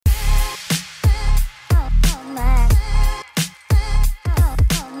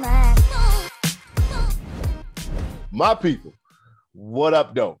My people, what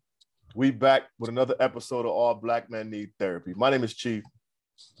up, though? We back with another episode of All Black Men Need Therapy. My name is Chief.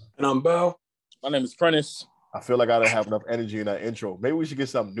 And I'm Bell. My name is Prentice. I feel like I didn't have enough energy in that intro. Maybe we should get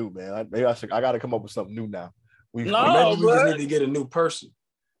something new, man. I got to come up with something new now. Maybe we just need to get a new person.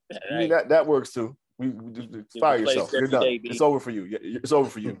 I mean, that works too. We just fire yourself. You're done. It's over for you. It's over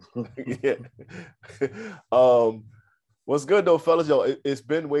for you. Yeah. What's good though, fellas? Yo, it's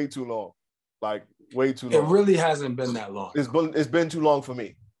been way too long. Like way too long. It really hasn't been that long. It's been too long for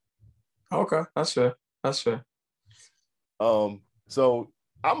me. Okay, that's fair. So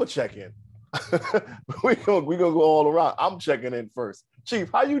I'm gonna check in. we gonna go all around. I'm checking in first. Chief,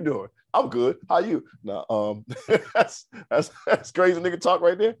 how you doing? I'm good. How you? No, that's crazy nigga talk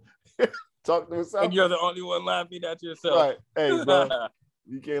right there. Talk to himself. And you're the only one laughing at yourself. Right. Hey, bro.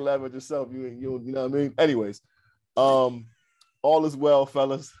 You can't laugh at yourself. You know what I mean? Anyways, all is well,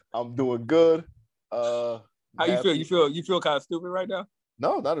 fellas. I'm doing good. How you feel? You feel kind of stupid right now?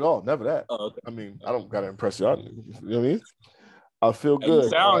 No, not at all. Never that. Oh, okay. I mean, I don't gotta impress y'all. You know what I mean? I feel good. You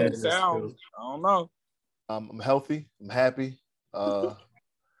sound. I don't know. I'm healthy. I'm happy. I'm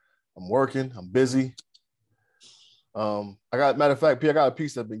working. I'm busy. Matter of fact, P, I got a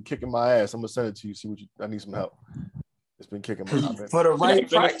piece that's been kicking my ass. I'm gonna send it to you. See I need some help. It's been kicking my ass. For the right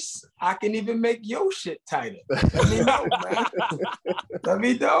price, I can even make your shit tighter. Let me know, man. Let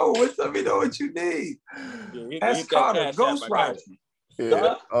me know what you need. That's Carter, Ghost Rider.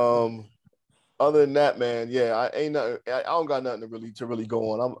 Yeah. Other than that, man, yeah, I don't got nothing to really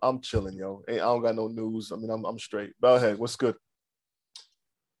go on. I'm chilling, yo. I don't got no news. I mean, I'm straight. Go ahead. What's good?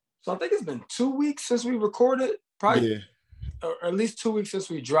 So I think it's been 2 weeks since we recorded. Probably, or at least 2 weeks since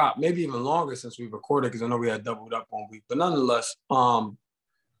we dropped. Maybe even longer since we recorded because I know we had doubled up 1 week. But nonetheless, not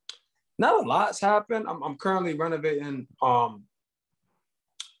a lot's happened. I'm currently renovating. We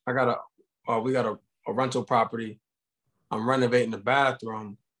got a rental property. I'm renovating the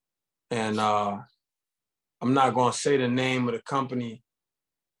bathroom. And I'm not going to say the name of the company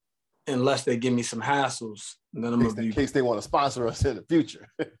unless they give me some hassles. And then in case they want to sponsor us in the future.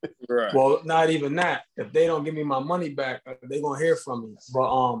 Right. Well, not even that. If they don't give me my money back, they're going to hear from me.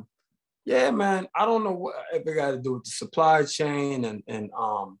 But yeah, man, I don't know if it got to do with the supply chain and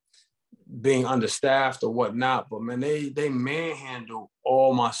being understaffed or whatnot. But man, they manhandle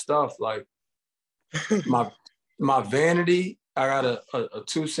all my stuff. Like my vanity. I got a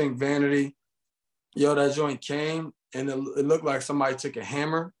 2-sink vanity. Yo, that joint came and it looked like somebody took a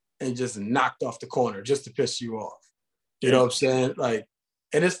hammer and just knocked off the corner just to piss you off. You know what I'm saying? Like,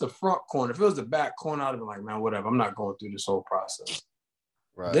 and it's the front corner. If it was the back corner, I'd have been like, man, whatever. I'm not going through this whole process.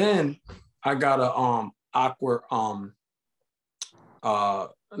 Right. Then I got a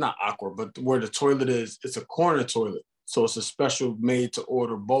not awkward, but where the toilet is, it's a corner toilet. So it's a special made to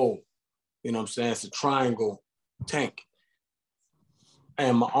order bowl. You know what I'm saying? It's a triangle tank.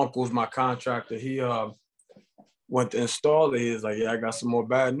 And my uncle's my contractor. He went to install it. He's like, yeah, I got some more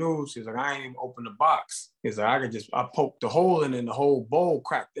bad news. He's like, I ain't even opened the box. He's like, I poked the hole in and the whole bowl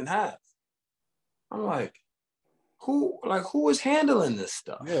cracked in half. I'm like, who is handling this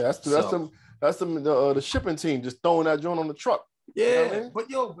stuff? Yeah, that's the shipping team just throwing that joint on the truck. Yeah, you know what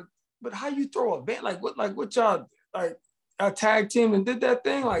I mean? but how you throw a van? Like what y'all like a tag team and did that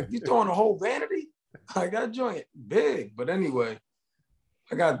thing? Like you throwing a whole vanity? Like that joint big. But anyway,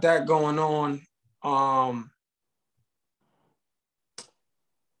 I got that going on.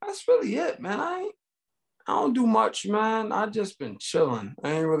 That's really it, man. I don't do much, man. I just been chilling.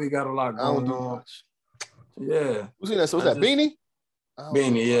 I ain't really got a lot going on. I don't do much. Yeah. Who's in that? So was that Beanie?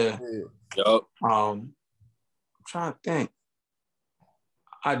 Beanie, yeah. Yup. I'm trying to think.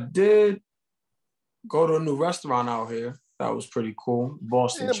 I did go to a new restaurant out here. That was pretty cool.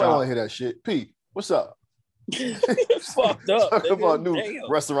 Boston Chop. Anybody want to hear that shit? P, what's up? Fucked up. Talk about new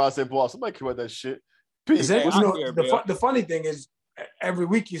restaurants in Boston. Somebody care about that shit. P, the funny thing is, every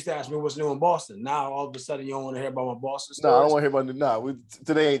week you used to ask me what's new in Boston. Now all of a sudden you don't want to hear about my Boston stories. No, I don't want to hear about it. No,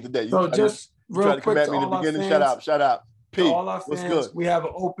 today ain't the day. So just real quick to all our fans. Shut up. P, all our fans, what's good? We have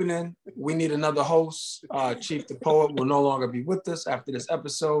an opening. We need another host. Chief the Poet will no longer be with us after this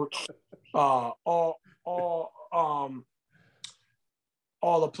episode. All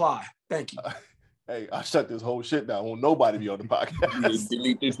apply. Thank you. Hey, I shut this whole shit down. I won't nobody be on the podcast.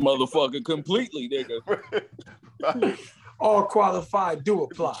 Delete this motherfucker completely, nigga. Right. All qualified do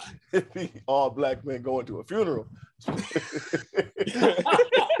apply. All black men going to a funeral.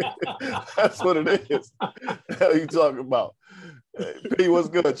 That's what it is. The hell you talking about? Hey, P, what's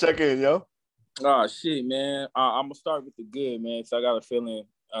good? Check in, yo. Oh shit, man. I'm gonna start with the good, man. So I got a feeling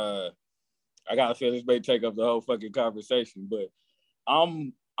this may take up the whole fucking conversation, but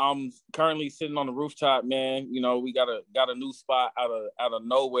I'm I'm currently sitting on the rooftop, man. You know, we got a new spot out of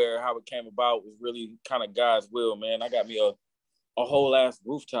nowhere. How it came about was really kind of God's will, man. I got me a whole ass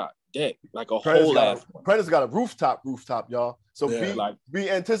rooftop deck, like a whole ass one. Prentice got a rooftop, y'all. So be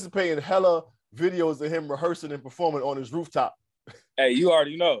anticipating hella videos of him rehearsing and performing on his rooftop. Hey, you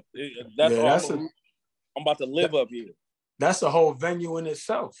already know. I'm about to live up here. That's a whole venue in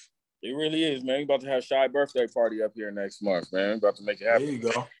itself. It really is, man. We're about to have Shy birthday party up here next month, man. We're about to make it happen. There you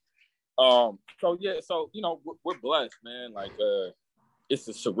go. So you know, we're blessed, man. Like, it's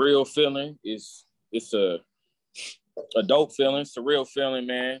a surreal feeling. It's a dope feeling, surreal feeling,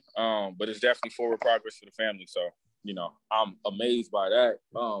 man. But it's definitely forward progress for the family. So, you know, I'm amazed by that.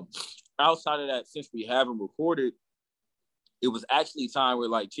 Outside of that, since we haven't recorded, it was actually time where,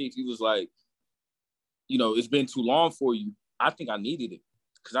 like, Chief, he was like, you know, it's been too long for you. I think I needed it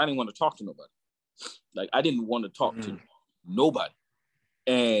because I didn't want to talk to nobody. Like, I didn't want to talk to nobody.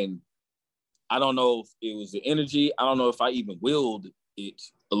 And I don't know if it was the energy. I don't know if I even willed it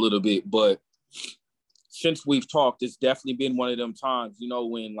a little bit, but since we've talked, it's definitely been one of them times, you know,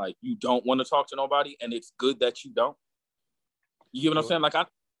 when like you don't want to talk to nobody and it's good that you don't. You get what I'm saying? Like,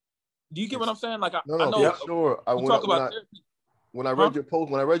 do you get what I'm saying? Like, I know. Yeah, sure. When I read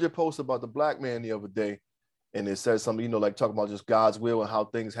your post about the black man the other day, and it says something, you know, like talking about just God's will and how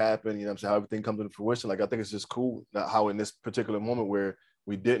things happen, you know what I'm saying, how everything comes into fruition. Like, I think it's just cool how in this particular moment where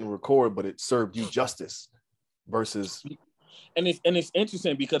we didn't record, but it served you justice versus. And it's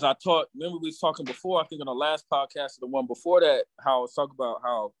interesting because remember we was talking before, I think on the last podcast, the one before that, how I was talking about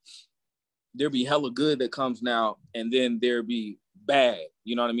how there be hella good that comes now and then there be bad,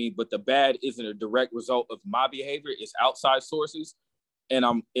 you know what I mean? But the bad isn't a direct result of my behavior, it's outside sources. And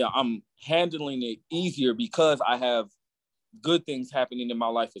I'm handling it easier because I have good things happening in my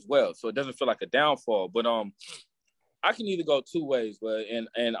life as well. So it doesn't feel like a downfall. But I can either go two ways, but and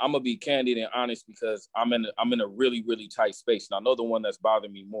I'm gonna be candid and honest because I'm in a really, really tight space. And I know the one that's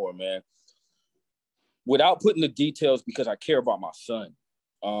bothering me more, man. Without putting the details, because I care about my son,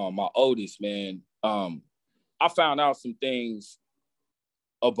 my oldest, man. I found out some things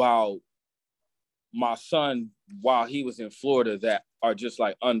about my son while he was in Florida that are just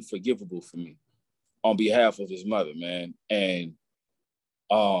like unforgivable for me on behalf of his mother, man. And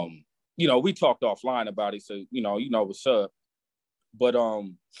you know, we talked offline about it, so you know what's up. But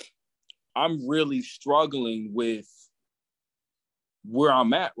I'm really struggling with where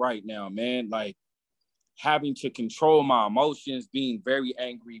I'm at right now, man. Like having to control my emotions, being very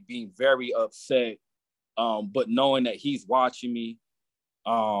angry, being very upset, but knowing that he's watching me.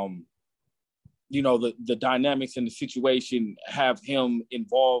 You know, the dynamics in the situation have him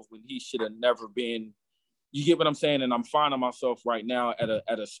involved when he should have never been. You get what I'm saying? And I'm finding myself right now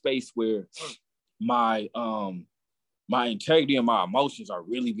at a space where my integrity and my emotions are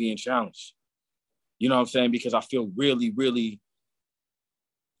really being challenged. You know what I'm saying? Because I feel really, really,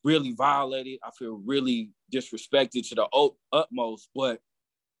 really violated. I feel really disrespected to the utmost, but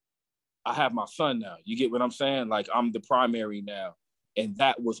I have my son now. You get what I'm saying? Like, I'm the primary now. And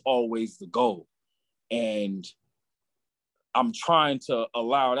that was always the goal. And I'm trying to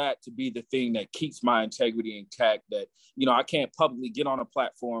allow that to be the thing that keeps my integrity intact, that, you know, I can't publicly get on a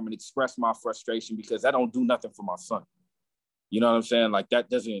platform and express my frustration because that don't do nothing for my son. You know what I'm saying? Like, that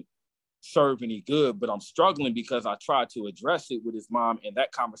doesn't serve any good, but I'm struggling because I tried to address it with his mom and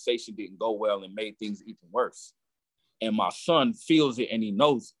that conversation didn't go well and made things even worse. And my son feels it and he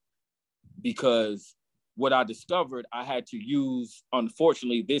knows it because what I discovered, I had to use,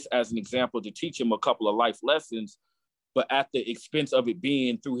 unfortunately, this as an example to teach him a couple of life lessons, but at the expense of it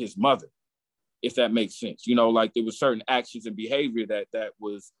being through his mother, if that makes sense. You know, like there were certain actions and behavior that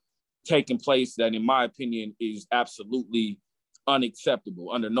was taking place that, in my opinion, is absolutely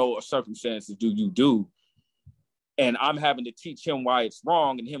unacceptable. Under no circumstances do you do. And I'm having to teach him why it's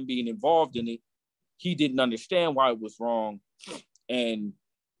wrong, and him being involved in it, he didn't understand why it was wrong. And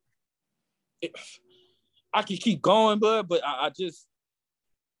I can keep going, but I just,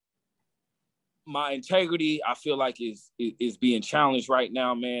 my integrity, I feel like is being challenged right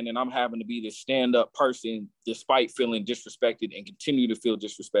now, man. And I'm having to be this stand-up person despite feeling disrespected and continue to feel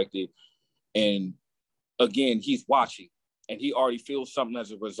disrespected. And again, he's watching and he already feels something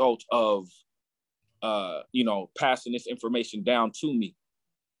as a result of, you know, passing this information down to me.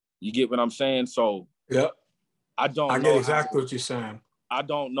 You get what I'm saying? So yeah, I get exactly what you're saying. I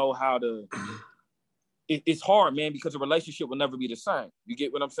don't know how to. It's hard, man, because a relationship will never be the same. You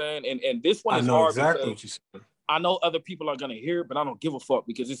get what I'm saying? And this one is hard. Exactly what you're saying. I know other people are gonna hear it, but I don't give a fuck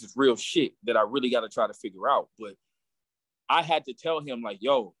because this is real shit that I really got to try to figure out. But I had to tell him, like,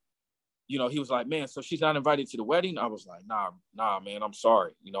 yo, he was like, man, so she's not invited to the wedding? I was like, nah, man, I'm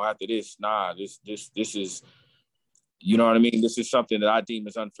sorry. After this, this is, you know what I mean? This is something that I deem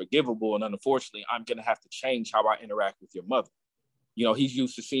as unforgivable. And unfortunately, I'm going to have to change how I interact with your mother. He's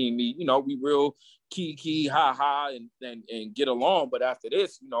used to seeing me, we real key, ha, and get along. But after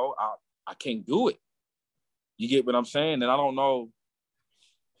this, I can't do it. You get what I'm saying? And I don't know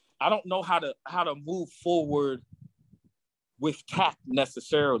how to move forward with tact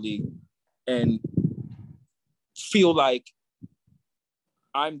necessarily and feel like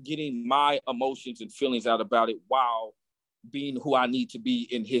I'm getting my emotions and feelings out about it while being who I need to be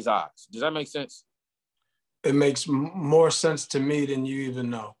in his eyes. Does that make sense? It makes more sense to me than you even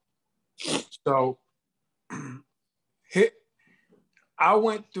know. So I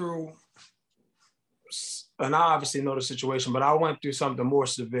went through, and I obviously know the situation, but I went through something more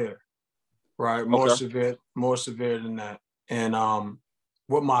severe, right? More severe than that. And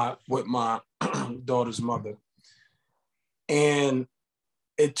with my daughter's mother. And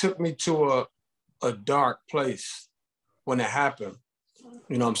it took me to a dark place when it happened.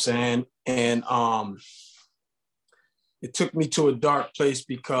 You know what I'm saying? And it took me to a dark place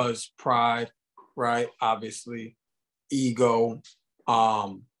because pride, right? Obviously, ego,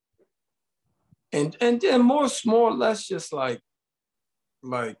 and then more or less just like,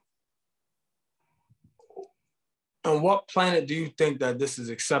 on what planet do you think that this is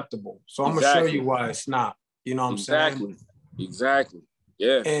acceptable? So I'm gonna show you why it's not. You know what I'm saying? Exactly.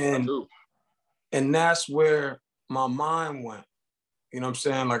 Yeah. And that's where my mind went. You know what I'm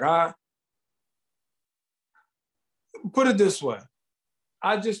saying? Like, I put it this way.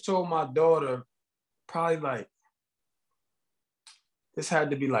 I just told my daughter probably like, this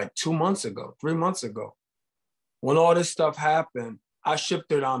had to be like 2 months ago, 3 months ago. When all this stuff happened, I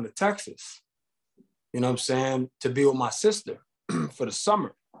shipped her down to Texas, you know what I'm saying, to be with my sister for the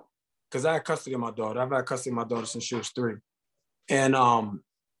summer. Because I had custody of my daughter. I've had custody of my daughter since she was 3. And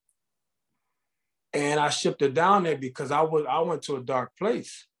I shipped her down there because I went to a dark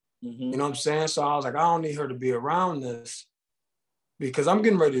place. You know what I'm saying? So I was like, I don't need her to be around this because I'm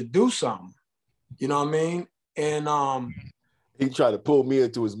getting ready to do something. You know what I mean? And he tried to pull me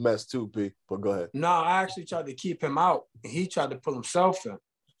into his mess too, P. But go ahead. No, I actually tried to keep him out, and he tried to pull himself in.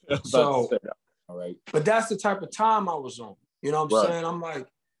 So, all right. But that's the type of time I was on. You know what I'm saying? I'm like,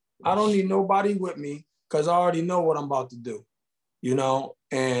 I don't need nobody with me because I already know what I'm about to do. You know,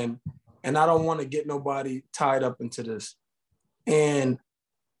 and I don't want to get nobody tied up into this. And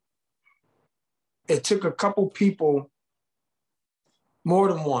it took a couple people, more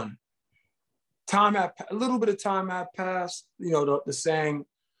than one. A little bit of time had passed, you know, the saying,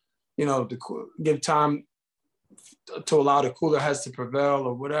 you know, to give time to allow the cooler heads to prevail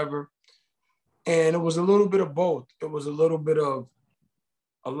or whatever. And it was a little bit of both. It was a little bit of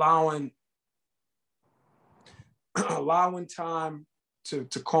allowing time to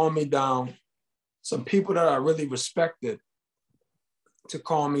calm me down. Some people that I really respected to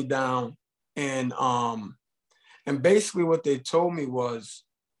calm me down. And basically what they told me was,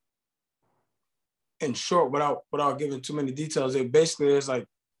 in short, without giving too many details, it basically is like,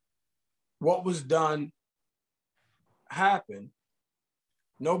 what was done happened.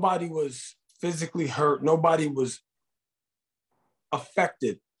 Nobody was physically hurt. Nobody was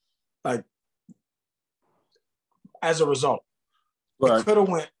affected, like, as a result. Right. It could have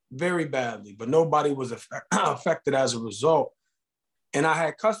went very badly, but nobody was affected as a result. And I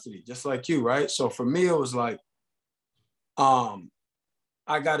had custody, just like you, right? So for me, it was like, I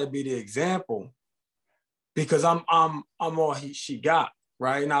got to be the example because I'm all she got,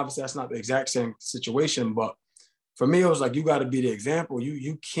 right? And obviously that's not the exact same situation, but for me, it was like, you got to be the example.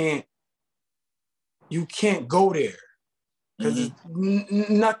 You can't go there because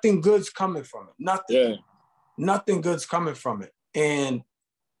nothing good's coming from it. Nothing good's coming from it. And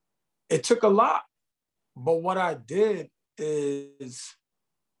it took a lot. But what I did is,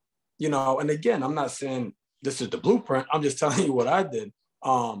 you know, and again, I'm not saying this is the blueprint. I'm just telling you what I did.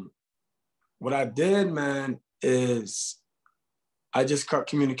 What I did, man, is I just cut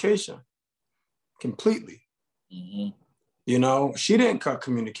communication completely. You know, she didn't cut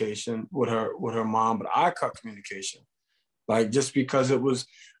communication with her mom, but I cut communication. Like, just because it was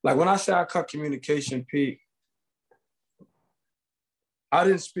like, when I say I cut communication, Pete, I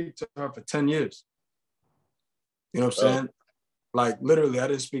didn't speak to her for 10 years. You know what I'm saying? Like, literally, I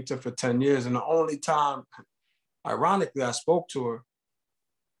didn't speak to her for 10 years. And the only time, ironically, I spoke to her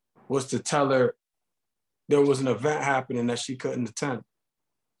was to tell her there was an event happening that she couldn't attend.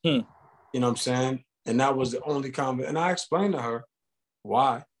 You know what I'm saying? And that was the only comment. And I explained to her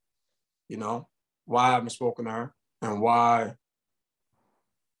why, you know, why I haven't spoken to her and why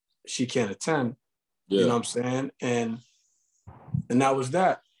she can't attend. Yeah. You know what I'm saying? And that was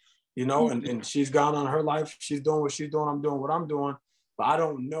that, you know, and she's gone on her life. She's doing what she's doing. I'm doing what I'm doing. But I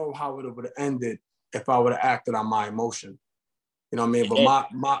don't know how it would have ended if I would have acted on my emotion. You know what I mean?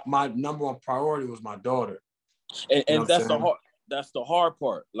 But my number one priority was my daughter. And that's the hard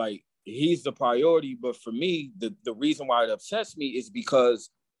part. Like, he's the priority, but for me, the reason why it upsets me is because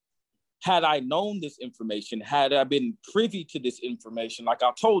had I known this information, had I been privy to this information, like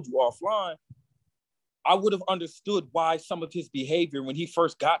I told you offline, I would have understood why some of his behavior when he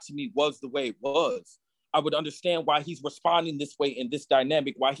first got to me was the way it was. I would understand why he's responding this way in this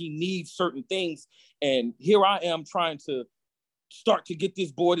dynamic, why he needs certain things. And here I am trying to start to get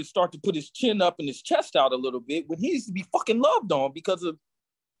this boy to start to put his chin up and his chest out a little bit when he needs to be fucking loved on because of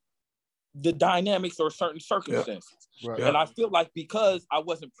the dynamics or certain circumstances. Yeah. Right. And I feel like because I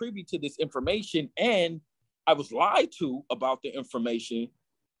wasn't privy to this information and I was lied to about the information,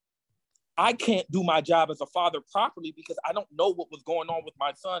 I can't do my job as a father properly because I don't know what was going on with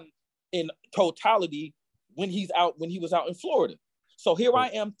my son in totality when he was out in Florida. So here I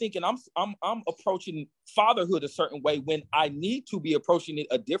am thinking I'm approaching fatherhood a certain way when I need to be approaching it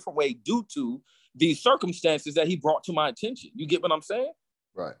a different way due to these circumstances that he brought to my attention. You get what I'm saying?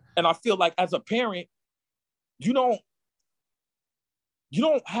 Right. And I feel like as a parent, you don't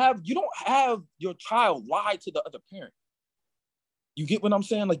have your child lie to the other parent. You get what I'm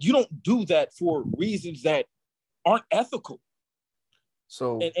saying? Like, you don't do that for reasons that aren't ethical.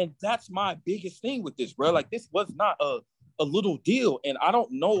 So and that's my biggest thing with this, bro. Like, this was not a little deal, and I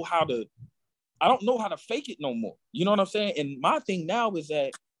don't know how to fake it no more. You know what I'm saying? And my thing now is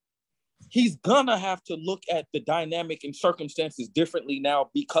that he's gonna have to look at the dynamic and circumstances differently now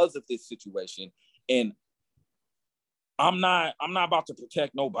because of this situation. And I'm not about to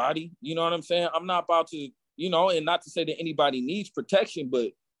protect nobody. You know what I'm saying? I'm not about to, you know, and not to say that anybody needs protection,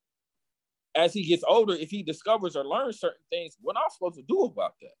 but as he gets older, if he discovers or learns certain things, what am I supposed to do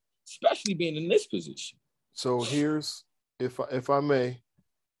about that? Especially being in this position. So here's, if I may,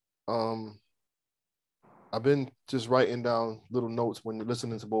 I've been just writing down little notes when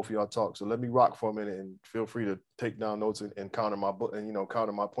listening to both of y'all talk. So let me rock for a minute and feel free to take down notes and counter my book and, you know,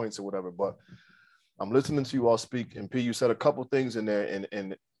 counter my points or whatever. But I'm listening to you all speak, and P, you said a couple things in there,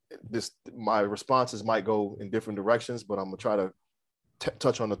 and this, my responses might go in different directions, but I'm gonna try to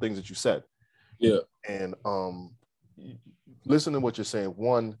touch on the things that you said. Yeah. And listen to what you're saying.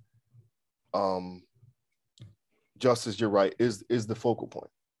 One, justice, you're right, is the focal point.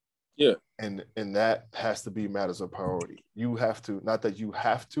 Yeah. And that has to be matters of priority. You have to, not that you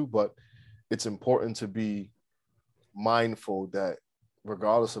have to, but it's important to be mindful that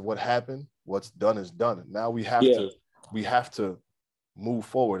regardless of what happened, what's done is done. And now we have to move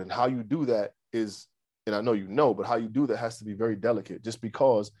forward. And how you do that is, and I know you know, but how you do that has to be very delicate, just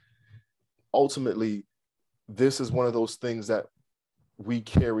because ultimately this is one of those things that we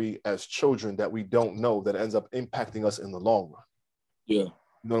carry as children that we don't know that ends up impacting us in the long run. Yeah.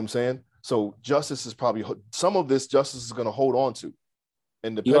 You know what I'm saying? So justice is probably, some of this justice is going to hold on to.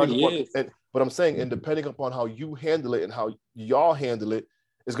 And depending upon, but I'm saying, and depending upon how you handle it and how y'all handle it,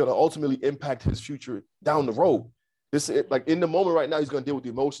 is going to ultimately impact his future down the road. This, like, in the moment right now, he's going to deal with the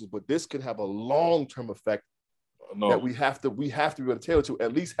emotions, but this can have a long-term effect that we have to be able to tailor to,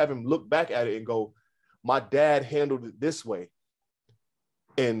 at least have him look back at it and go, my dad handled it this way.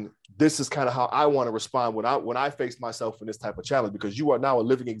 And this is kind of how I want to respond when I face myself in this type of challenge, because you are now a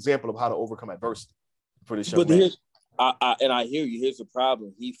living example of how to overcome adversity for this young man. I hear you. Here's the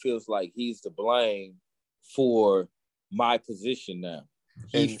problem. He feels like he's to blame for my position now.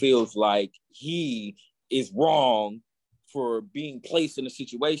 He feels like he is wrong for being placed in a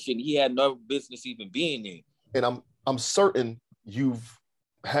situation he had no business even being in. And I'm certain you've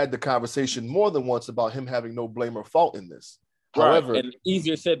had the conversation more than once about him having no blame or fault in this. Right. However, and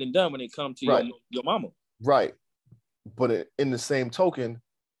easier said than done when it comes to your mama. Right. But in the same token,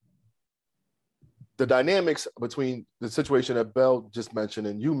 the dynamics between the situation that Bell just mentioned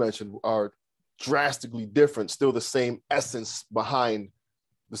and you mentioned are drastically different, still the same essence behind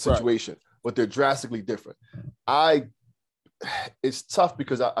the situation, but they're drastically different. It's tough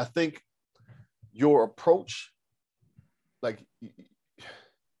because I think your approach, like,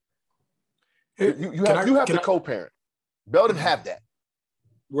 you have to co-parent. Bell didn't have that.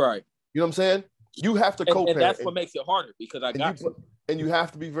 Right. You know what I'm saying? You have to co-parent. And that's what makes it harder, because and you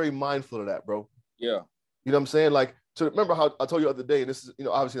have to be very mindful of that, bro. Yeah. You know what I'm saying? Like, so remember how I told you the other day, and this is, you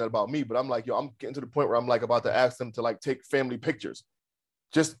know, obviously not about me, but I'm like, I'm getting to the point where I'm like about to ask them to like take family pictures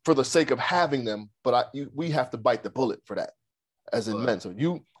just for the sake of having them. But we have to bite the bullet for that as in men. So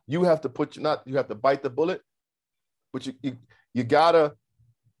you have to you have to bite the bullet, but you gotta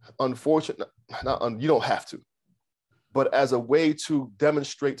unfortunate, you don't have to, but as a way to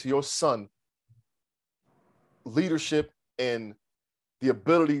demonstrate to your son leadership and the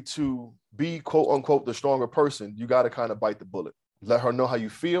ability to be, quote unquote, the stronger person, you got to kind of bite the bullet. Let her know how you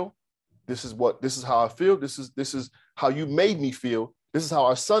feel. This is how I feel. This is how you made me feel. This is how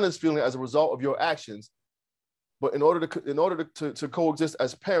our son is feeling as a result of your actions. But in order to coexist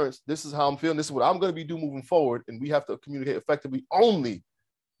as parents, this is how I'm feeling. This is what I'm going to be doing moving forward. And we have to communicate effectively only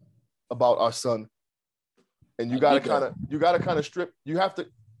about our son. And you got to kind of strip. You have to.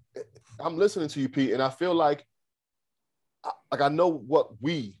 I'm listening to you, Pete, and I feel like I know what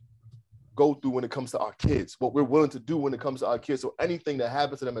we go through when it comes to our kids, what we're willing to do when it comes to our kids. So anything that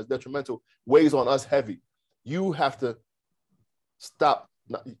happens to them as detrimental weighs on us heavy. You have to stop.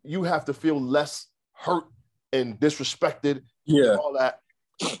 You have to feel less hurt and disrespected. Yeah. And all that.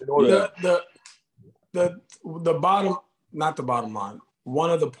 In order The bottom, not the bottom line. One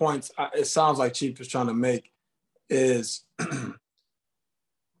of the points it sounds like Chief is trying to make is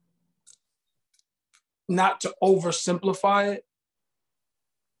not to oversimplify it,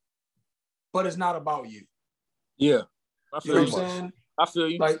 but it's not about you. Yeah. You know what I'm saying? I feel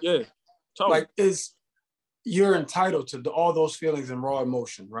you. Like, yeah. Totally. Like you're entitled to all those feelings and raw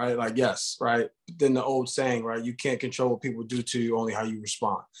emotion, right? Like, yes, right? Then the old saying, right? You can't control what people do to you, only how you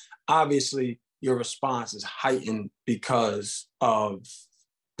respond. Obviously, your response is heightened because of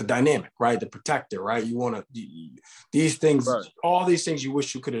the dynamic, right? The protector, right? You want to, these things, right. All these things you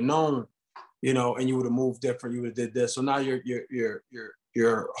wish you could have known, you know, and you would have moved different, you would have did this. So now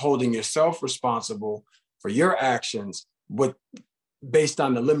you're holding yourself responsible for your actions based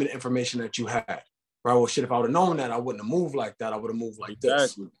on the limited information that you had. Right? Well, shit, if I would have known that, I wouldn't have moved like that. I would have moved like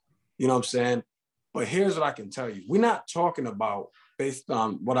this. You know what I'm saying? But here's what I can tell you. We're not talking about, based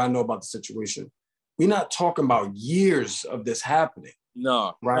on what I know about the situation, we're not talking about years of this happening.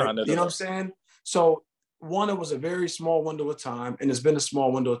 No. Right? No. You know what I'm saying? So one, it was a very small window of time, and it's been a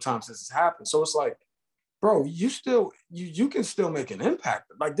small window of time since it's happened. So it's like, bro, you can still make an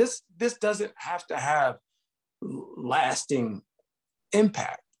impact. Like this doesn't have to have lasting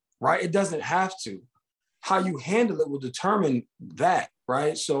impact, right? It doesn't have to. How you handle it will determine that,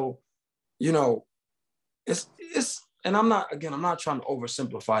 right? So, you know, it's, and I'm not trying to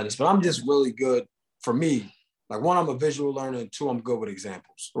oversimplify this, but I'm just really good for me. Like, one, I'm a visual learner, and two, I'm good with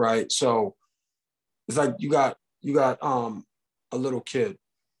examples, right? So it's like you got a little kid.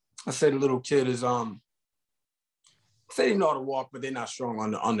 I say the little kid is say they know how to walk, but they're not strong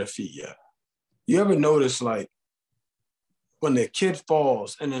on their feet yet. You ever notice, like, when the kid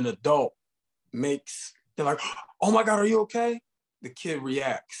falls and an adult they're like, oh my God, are you okay? The kid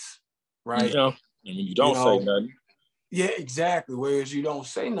reacts, right? Yeah. And when you don't say nothing. Yeah, exactly. Whereas you don't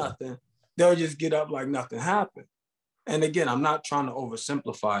say nothing, they'll just get up like nothing happened. And again, I'm not trying to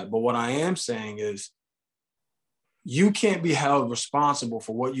oversimplify it, but what I am saying is you can't be held responsible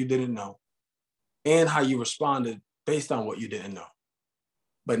for what you didn't know and how you responded based on what you didn't know.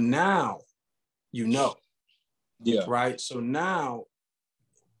 But now you know. Yeah. Right? So now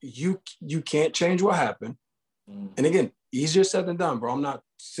you can't change what happened. And again, easier said than done, bro. I'm not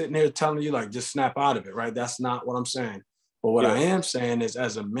sitting here telling you, like, just snap out of it, right? That's not what I'm saying. But what I am saying is,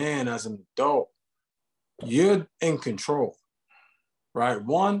 as a man, as an adult, you're in control, right?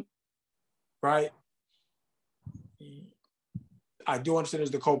 One, right? I do understand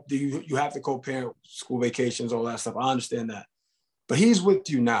you have to co-parent school vacations, all that stuff. I understand that. But he's with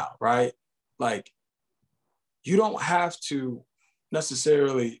you now, right? Like, you don't have to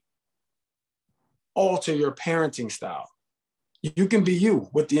necessarily alter your parenting style. You can be you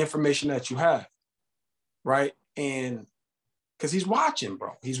with the information that you have, right? And because he's watching,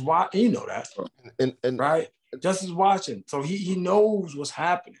 bro. He's watching, you know that. And right? Justin's watching. So he knows what's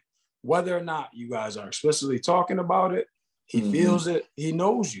happening. Whether or not you guys are explicitly talking about it, he feels it, he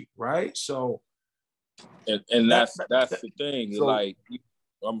knows you, right? So and that's the thing. So, like,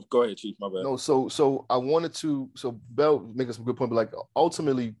 go ahead, Chief. My bad. No, so I wanted to. So Bell making some good point, but like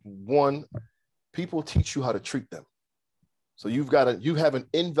ultimately, one, people teach you how to treat them. So you have an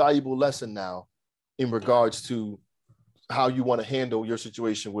invaluable lesson now in regards to how you want to handle your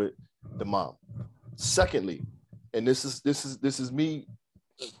situation with the mom. Secondly, and this is me.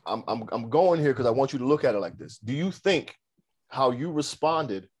 I'm going here because I want you to look at it like this. Do you think how you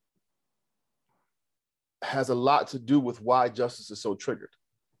responded has a lot to do with why Justice is so triggered?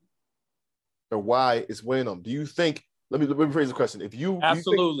 Or why it's weighing on? Do you think? Let me rephrase the question. If you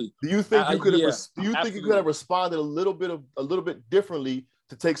absolutely, do you think you could have? Do you think you could have responded a little bit differently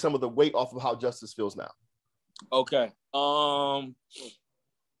to take some of the weight off of how Justice feels now? Okay.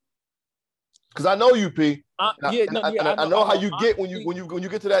 Because I know you, P. I know how you get when you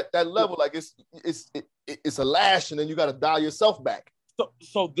get to that level. Like it's a lash, and then you got to dial yourself back.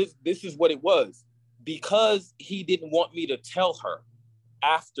 So this is what it was, because he didn't want me to tell her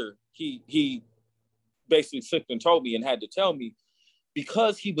after he basically slipped and told me and had to tell me,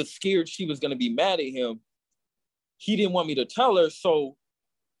 because he was scared she was going to be mad at him. He didn't want me to tell her, so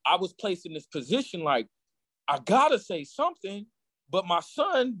I was placed in this position like I gotta say something, but my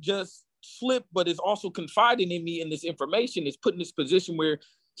son just slipped, but is also confiding in me in this information, is put in this position where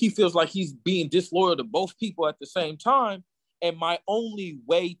he feels like he's being disloyal to both people at the same time. And my only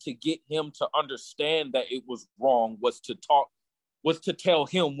way to get him to understand that it was wrong was to tell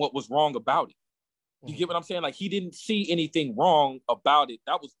him what was wrong about it. You get what I'm saying? Like, he didn't see anything wrong about it.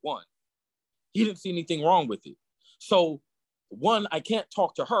 That was one. He didn't see anything wrong with it. So one, I can't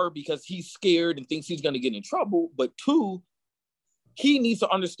talk to her because he's scared and thinks he's going to get in trouble. But two, he needs to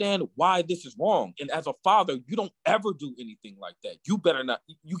understand why this is wrong. And as a father, you don't ever do anything like that. You better not.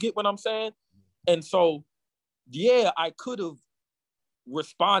 You get what I'm saying? And so, yeah, I could have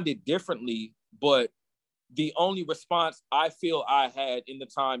responded differently, but the only response I feel I had in the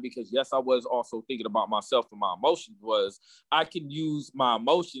time, because yes, I was also thinking about myself and my emotions, was I can use my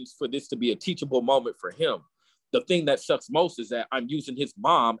emotions for this to be a teachable moment for him. The thing that sucks most is that I'm using his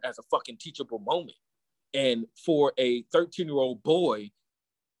mom as a fucking teachable moment. And for a 13-year-old boy,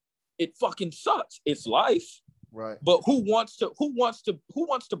 it fucking sucks. It's life. Right. But who wants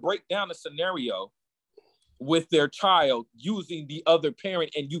to break down a scenario with their child using the other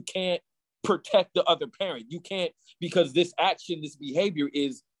parent, and you can't protect the other parent? You can't, because this action, this behavior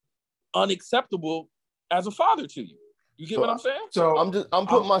is unacceptable as a father to you. You get what I'm saying? So I'm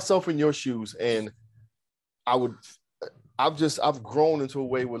putting myself in your shoes, and I've grown into a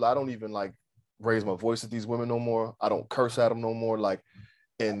way where I don't even like raise my voice at these women no more. I don't curse at them no more. Like,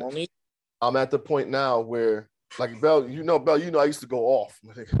 and I'm at the point now where, like, Bell, I used to go off.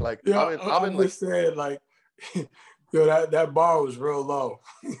 Like, yeah, I'm just saying, like, yo, that bar was real low.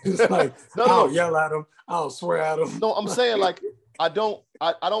 It's like, I don't yell at him. I don't swear at him. No, I'm saying, like, I don't,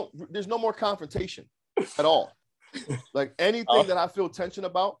 there's no more confrontation at all. Like, anything that I feel tension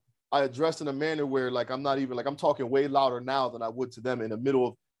about, I address in a manner where, like, I'm not even, like, I'm talking way louder now than I would to them in the middle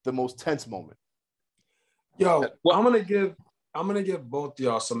of the most tense moment. Yo, well, I'm gonna give both of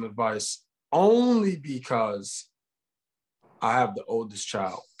y'all some advice, only because I have the oldest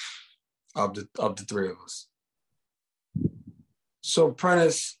child of the three of us. So,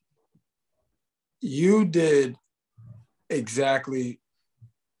 Prentice, you did exactly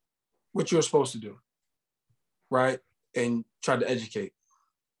what you were supposed to do, right? And tried to educate.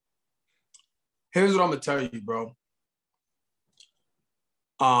 Here's what I'm gonna tell you, bro.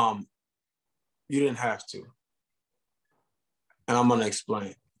 You didn't have to. And I'm gonna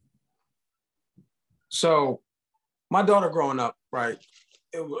explain. So my daughter growing up, right,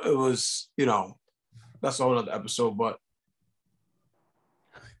 it was, that's a whole other episode, but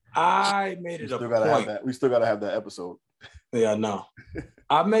I made it a point. We still gotta have that episode. Yeah, no.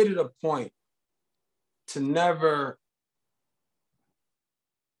 I made it a point to never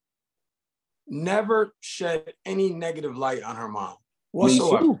shed any negative light on her mom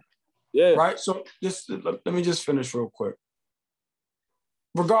whatsoever. Yeah. Right. So let me just finish real quick.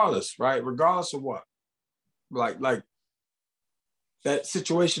 Regardless, right? Regardless of what, like that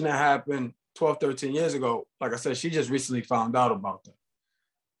situation that happened 12, 13 years ago, like I said, she just recently found out about that.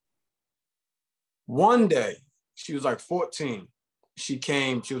 One day, she was like 14. She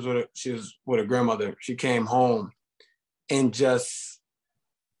was with a grandmother. She came home and just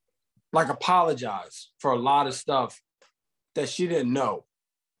like apologized for a lot of stuff that she didn't know.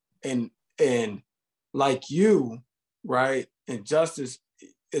 And like you, right, and Justice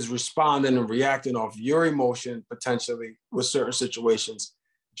is responding and reacting off your emotion potentially with certain situations.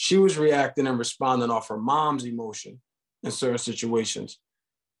 She was reacting and responding off her mom's emotion in certain situations.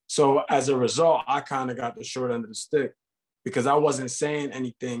 So as a result, I kind of got the short end of the stick because I wasn't saying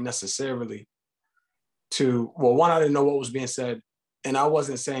anything necessarily one, I didn't know what was being said, and I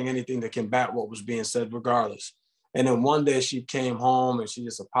wasn't saying anything to combat what was being said regardless. And then one day she came home and she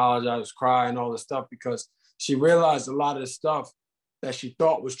just apologized, crying, all this stuff, because she realized a lot of the stuff that she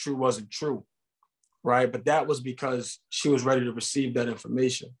thought was true wasn't true, right? But that was because she was ready to receive that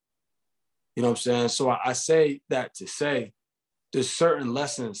information. You know what I'm saying? So I say that to say there's certain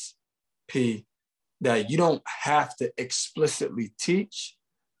lessons, P, that you don't have to explicitly teach,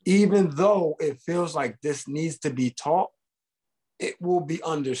 even though it feels like this needs to be taught. It will be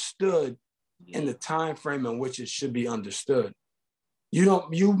understood in the time frame in which it should be understood.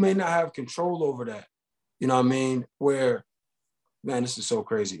 You may not have control over that. You know what I mean? Where man, this is so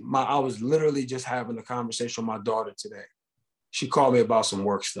crazy. I was literally just having a conversation with my daughter today. She called me about some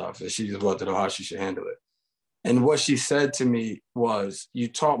work stuff and she just wanted to know how she should handle it. And what she said to me was, you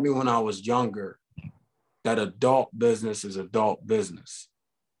taught me when I was younger that adult business is adult business,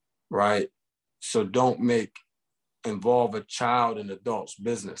 right? So don't involve a child in adult's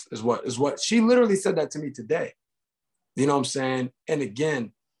business is what she literally said that to me today. You know what I'm saying? And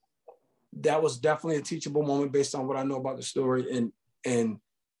again, that was definitely a teachable moment based on what I know about the story. And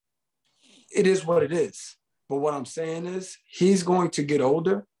it is what it is. But what I'm saying is he's going to get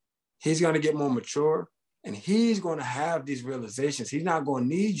older. He's going to get more mature. And he's going to have these realizations. He's not going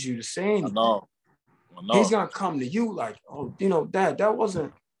to need you to say anything. I know. He's going to come to you like, oh, you know, Dad, that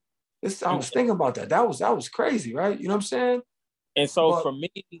wasn't, I was thinking about that. That was crazy, right? You know what I'm saying? And so for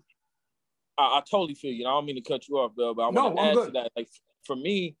me, I totally feel you. I don't mean to cut you off, Bill, but I want to add to that. Like for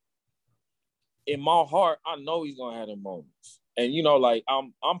me, in my heart, I know he's gonna have them moments. And you know, like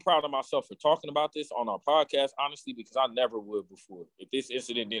I'm proud of myself for talking about this on our podcast, honestly, because I never would before. If this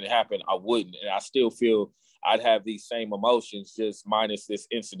incident didn't happen, I wouldn't. And I still feel I'd have these same emotions, just minus this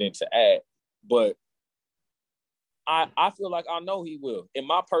incident to add. But I feel like I know he will, in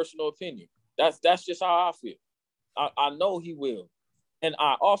my personal opinion. That's just how I feel. I know he will. And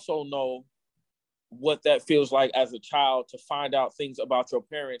I also know what that feels like as a child to find out things about your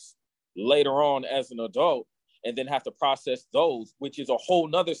parents later on as an adult and then have to process those, which is a whole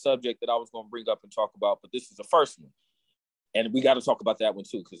nother subject that I was going to bring up and talk about, but this is the first one. And we got to talk about that one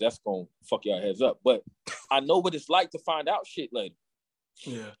too, because that's going to fuck y'all heads up. But I know what it's like to find out shit later.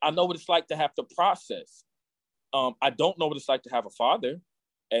 Yeah. I know what it's like to have to process. I don't know what it's like to have a father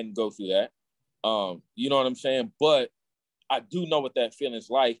and go through that. You know what I'm saying? But I do know what that feeling's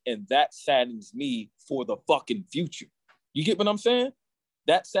like, and that saddens me for the fucking future. You get what I'm saying?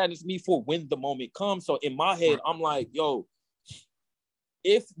 That saddens me for when the moment comes. So in my head, I'm like, yo,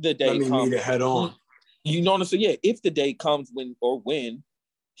 if the day comes, meet it head on. You know what I'm saying? Yeah, if the day comes when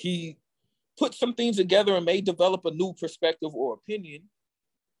he puts some things together and may develop a new perspective or opinion,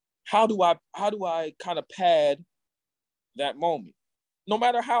 how do I kind of pad that moment? No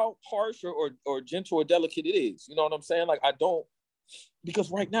matter how harsh or gentle or delicate it is, you know what I'm saying? Like I don't,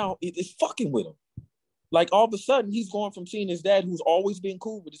 because right now it's fucking with him. Like all of a sudden he's going from seeing his dad, who's always been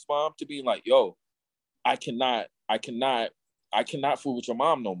cool with his mom, to being like, yo, I cannot fool with your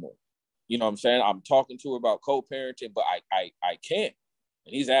mom no more. You know what I'm saying? I'm talking to her about co-parenting, but I can't.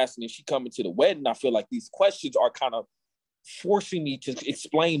 And he's asking if she coming to the wedding. I feel like these questions are kind of forcing me to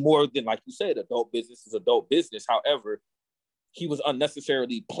explain more than, like you said, adult business is adult business. However, he was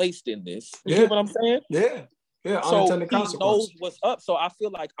unnecessarily placed in this. You get what I'm saying? Yeah. Yeah. So he knows what's up. So I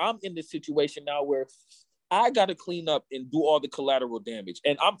feel like I'm in this situation now where I got to clean up and do all the collateral damage.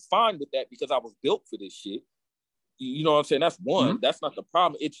 And I'm fine with that because I was built for this shit. You know what I'm saying? That's one. Mm-hmm. That's not the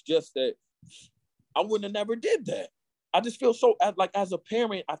problem. It's just that I wouldn't have never did that. I just feel so, like as a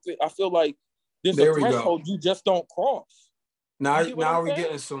parent, I feel like there's a threshold you just don't cross. Now we're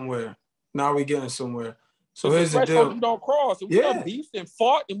getting somewhere. So there's here's the deal. You don't cross. And we done beefed and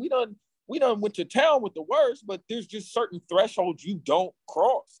fought, and we done went to town with the worst, but there's just certain thresholds you don't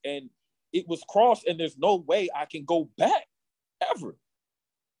cross. And it was crossed, and there's no way I can go back ever.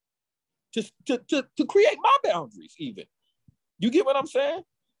 To create my boundaries, even. You get what I'm saying?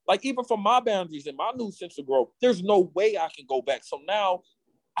 Like, even for my boundaries and my new sense of growth, there's no way I can go back. So now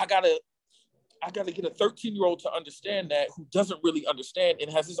I gotta get a 13-year-old to understand that, who doesn't really understand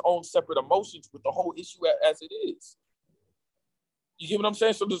and has his own separate emotions with the whole issue as it is. You get what I'm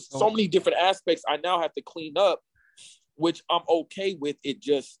saying? So there's so many different aspects I now have to clean up, which I'm okay with.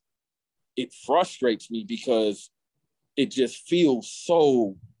 It frustrates me because it just feels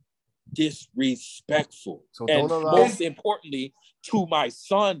so disrespectful. So and most importantly, to my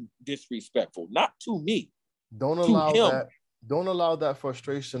son, disrespectful, not to me. Don't allow that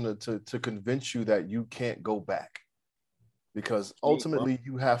frustration to convince you that you can't go back, because ultimately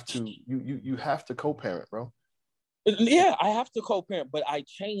you have to co-parent, bro. Yeah, I have to co-parent, but I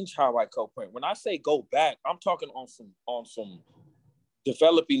change how I co-parent. When I say go back, I'm talking on some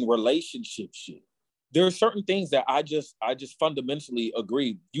developing relationship shit. There are certain things that I just fundamentally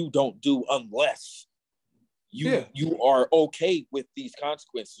agree you don't do unless you are okay with these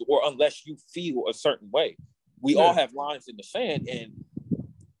consequences, or unless you feel a certain way. We all have lines in the sand, and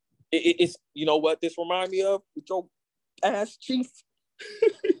it's, you know what this remind me of with your ass, Chief?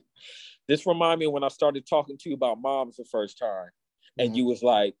 This remind me of when I started talking to you about moms the first time, and you was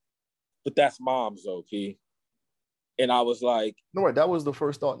like, but that's moms, okay? And I was like, no, right. That was the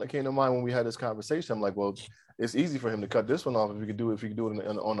first thought that came to mind when we had this conversation. I'm like, well, it's easy for him to cut this one off if he could do it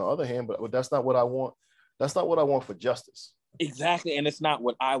on the other hand, but that's not what I want. That's not what I want for justice. Exactly, and it's not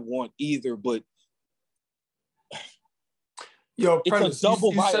what I want either. But Yo, it's Prentice, a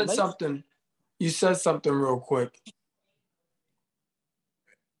double you said violation. something. You said something real quick.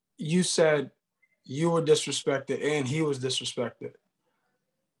 You said you were disrespected and he was disrespected.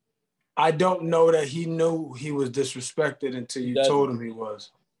 I don't know that he knew he was disrespected until you told him he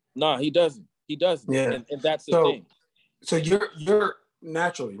was. No, he doesn't. He doesn't. Yeah. And that's the thing. So you're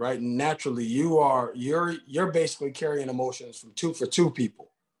naturally, right? Naturally, you're basically carrying emotions for two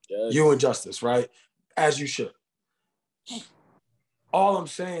people. Yes. You and Justice, right? As you should. All I'm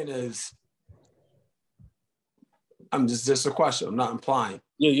saying is, I'm just a question. I'm not implying.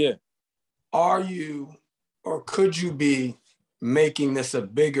 Yeah. Are you, or could you be making this a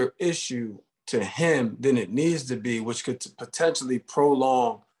bigger issue to him than it needs to be, which could potentially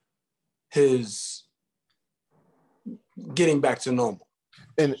prolong his getting back to normal?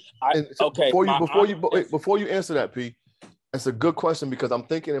 Before you answer that, P, that's a good question, because I'm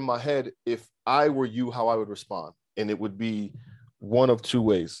thinking in my head, if I were you, how I would respond. And it would be one of two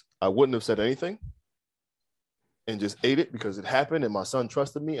ways. I wouldn't have said anything and just ate it because it happened and my son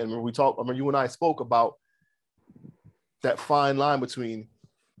trusted me. And remember you and I spoke about that fine line between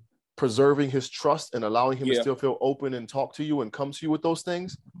preserving his trust and allowing him to still feel open and talk to you and come to you with those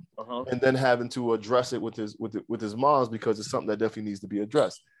things, and then having to address it with his moms, because it's something that definitely needs to be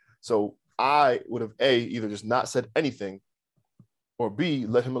addressed. So I would have either just not said anything, or B,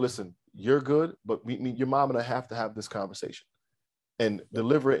 let him listen. You're good, but your mom and I have to have this conversation, and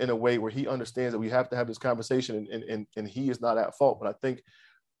deliver it in a way where he understands that we have to have this conversation, and he is not at fault. But I think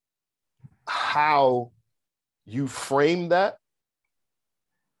how you frame that,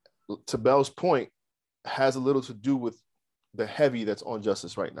 to Bell's point, has a little to do with the heavy that's on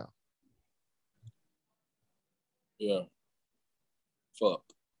Justice right now. Yeah. Fuck.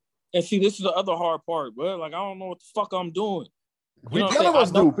 And see, this is the other hard part, bro. Like, I don't know what the fuck I'm doing. None of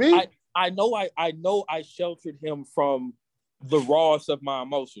us do, Pete. I know I sheltered him from the rawest of my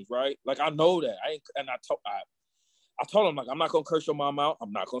emotions, right? Like, I know that. I told him, like, I'm not going to curse your mom out.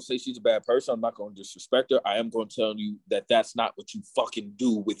 I'm not going to say she's a bad person. I'm not going to disrespect her. I am going to tell you that that's not what you fucking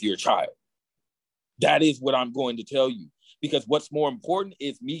do with your child. That is what I'm going to tell you. Because what's more important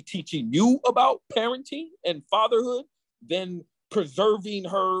is me teaching you about parenting and fatherhood than preserving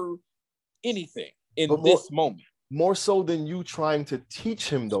her anything in this moment. More so than you trying to teach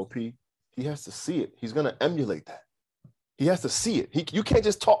him, though, P. He has to see it. He's going to emulate that. He has to see it. You can't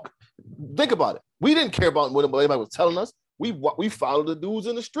just talk. Think about it. We didn't care about what anybody was telling us. We followed the dudes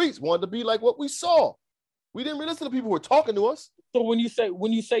in the streets, wanted to be like what we saw. We didn't listen to the people who were talking to us. So when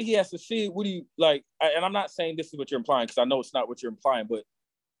you say he has to see it, what do you like? And I'm not saying this is what you're implying, because I know it's not what you're implying, but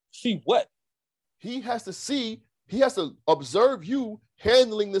see what? He has to see. He has to observe you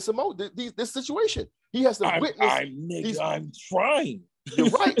handling this this situation. He has to witness. I'm trying. You're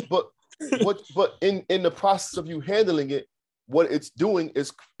right, but in the process of you handling it, what it's doing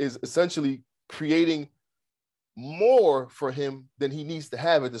is essentially creating more for him than he needs to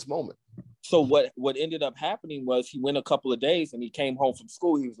have at this moment. So what ended up happening was he went a couple of days and he came home from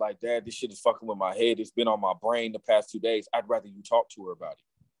school. He was like, Dad, this shit is fucking with my head. It's been on my brain the past 2 days. I'd rather you talk to her about it.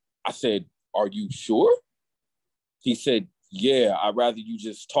 I said, are you sure? He said, yeah, I'd rather you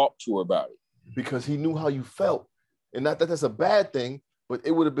just talk to her about it. Because he knew how you felt. And not that that's a bad thing, but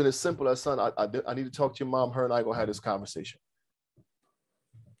it would have been as simple as, son, I need to talk to your mom. Her and I going to have this conversation.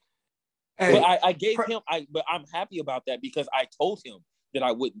 Hey, but I gave him, but I'm happy about that, because I told him that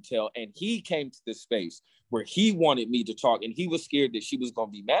I wouldn't tell. And he came to this space where he wanted me to talk, and he was scared that she was going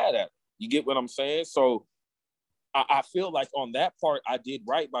to be mad at him. You get what I'm saying? So I feel like on that part, I did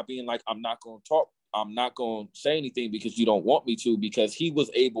right by being like, I'm not going to talk. I'm not going to say anything because you don't want me to, because he was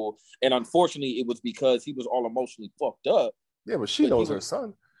able, and unfortunately it was because he was all emotionally fucked up. Yeah, but she knows her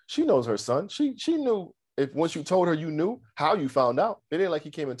son. She knows her son. She knew, if once you told her, you knew how you found out. It ain't like he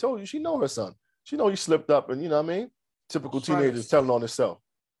came and told you. She know her son. She know you slipped up, and you know what I mean? Typical teenagers telling on himself.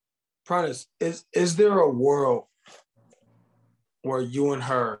 Prentice, is there a world where you and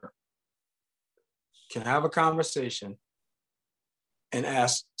her can have a conversation and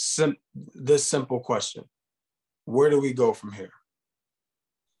ask this simple question? Where do we go from here?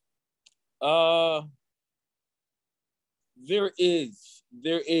 There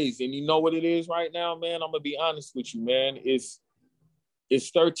is. And you know what it is right now, man? I'm going to be honest with you, man. It's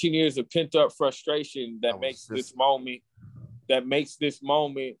 13 years of pent up frustration that makes this moment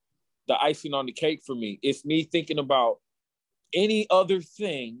the icing on the cake for me. It's me thinking about any other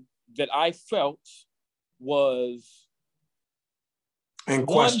thing that I felt was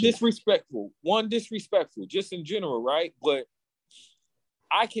one disrespectful, just in general, right? But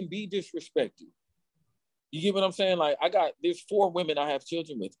I can be disrespected. You get what I'm saying? Like there's 4 women I have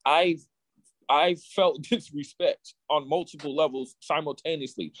children with. I felt disrespect on multiple levels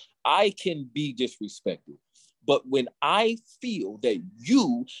simultaneously. I can be disrespected. But when I feel that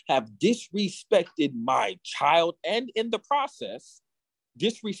you have disrespected my child and in the process,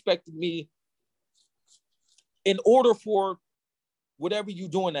 disrespected me in order for whatever you're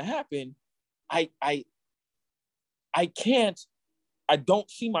doing to happen, I don't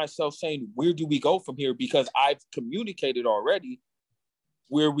see myself saying, where do we go from here? Because I've communicated already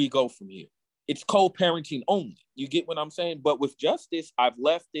where we go from here. It's co-parenting only. You get what I'm saying? But with justice, I've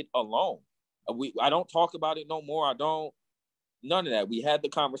left it alone. I don't talk about it no more. None of that. We had the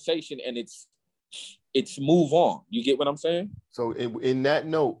conversation and it's move on. You get what I'm saying? So in that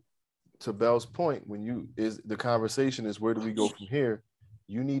note, to Bell's point, the conversation is where do we go from here?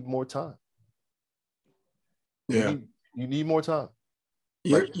 You need more time. Yeah. You need more time.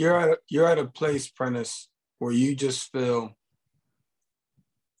 You're at a place, Prentice, where you just feel,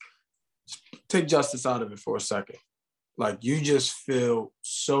 take justice out of it for a second. Like you just feel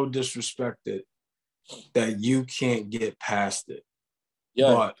so disrespected that you can't get past it.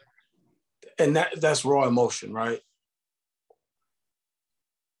 Yeah. And that's raw emotion, right?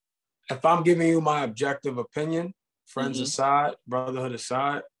 If I'm giving you my objective opinion, friends aside, brotherhood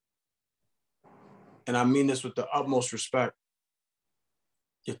aside, and I mean this with the utmost respect,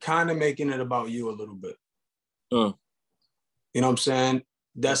 you're kind of making it about you a little bit. You know what I'm saying?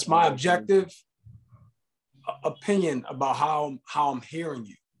 That's my objective opinion about how I'm hearing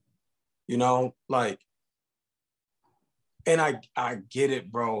you. You know, like, and I get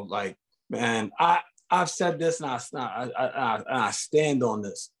it, bro. Like, man, I've said this and I stand on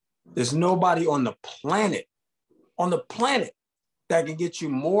this. There's nobody on the planet that can get you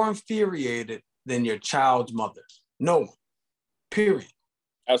more infuriated than your child's mother. No one. Period.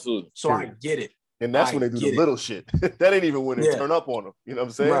 Absolutely. So I get it. And that's when they do the little shit. That ain't even when they turn up on them. You know what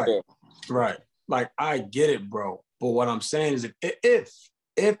I'm saying? Right. Like, I get it, bro. But what I'm saying is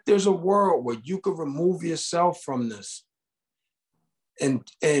if there's a world where you could remove yourself from this and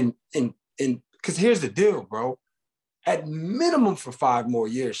because here's the deal, bro. At minimum for 5 more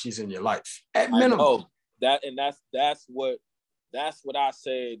years, she's in your life. At minimum. Oh, that's what I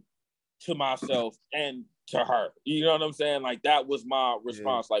said to myself and to her. You know what I'm saying? Like that was my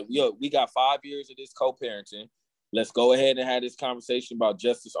response. Yeah. Like, yo, we got 5 years of this co-parenting. Let's go ahead and have this conversation about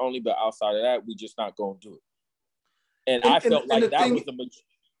justice only, but outside of that, we just not gonna do it. And I felt like that was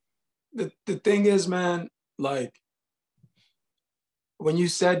the thing is, man, like when you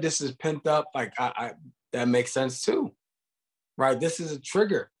said this is pent up, like I that makes sense too. Right? This is a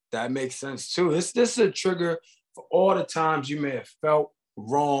trigger. That makes sense too. This is a trigger for all the times you may have felt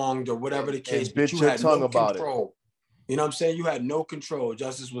wronged or whatever the case, but you had no control. You know what I'm saying? You had no control.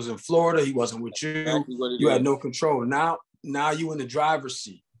 Justice was in Florida. He wasn't with you. Exactly you had no control. Now you in the driver's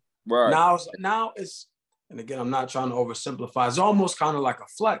seat. Right. Now it's, and again, I'm not trying to oversimplify. It's almost kind of like a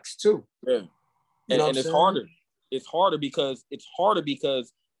flex too. Yeah. And it's harder. It's harder because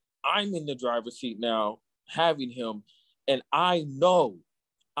I'm in the driver's seat now, having him, and I know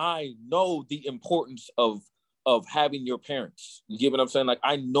the importance of having your parents. You get what I'm saying? Like,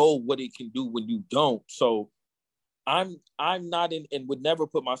 I know what it can do when you don't. So I'm not in and would never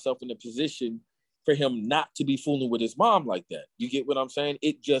put myself in a position for him not to be fooling with his mom like that. You get what I'm saying?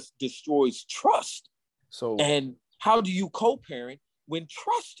 It just destroys trust. So, and how do you co-parent when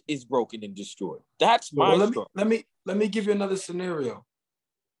trust is broken and destroyed? That's my let me give you another scenario.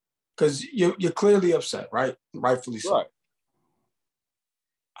 Because you're clearly upset, right? Rightfully so. Right.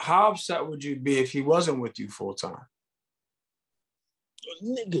 How upset would you be if he wasn't with you full time?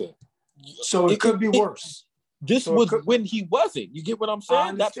 Nigga. So it could be worse. This was when he wasn't. You get what I'm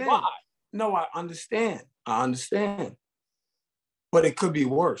saying? That's why. No, I understand. But it could be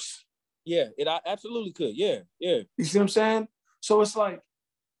worse. Yeah, it absolutely could. Yeah. You see what I'm saying? So it's like,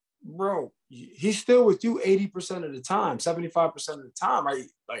 bro, he's still with you 80% of the time, 75% of the time, right?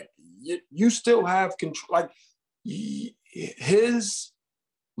 Like, you still have control. Like, his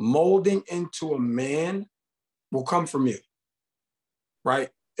molding into a man will come from you, right?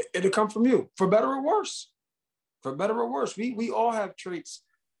 It'll come from you, for better or worse. For better or worse. We all have traits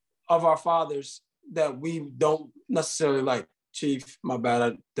of our fathers that we don't necessarily like. Chief, my bad,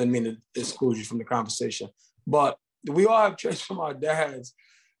 I didn't mean to exclude you from the conversation. But we all have traits from our dads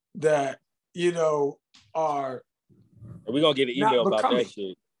that, you know, are... We're going to get an email about that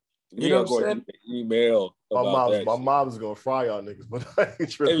shit. You know what I'm saying? Email about that my mom's going to fry y'all niggas, but I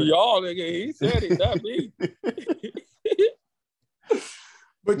ain't tripping. Hey, y'all, nigga, he said it, not me.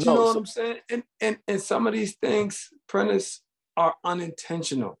 But you know what I'm saying? And some of these things, Prentice, are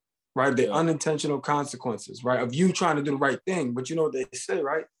unintentional. right? The Yeah. unintentional consequences, right, of you trying to do the right thing. But you know what they say,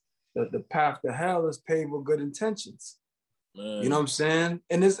 right? The path to hell is paved with good intentions. Man. You know what I'm saying?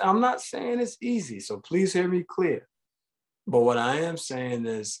 And I'm not saying it's easy, so please hear me clear. But what I am saying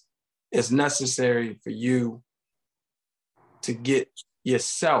is it's necessary for you to get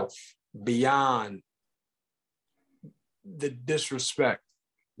yourself beyond the disrespect.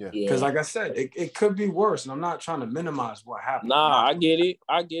 Yeah. Because like I said, it could be worse. And I'm not trying to minimize what happened. Nah, I get it.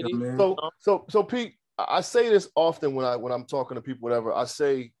 I get You know it. what I mean? So Pete, I say this often when I'm talking to people, whatever. I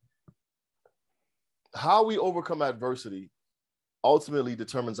say how we overcome adversity ultimately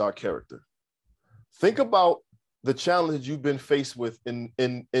determines our character. Think about the challenge you've been faced with in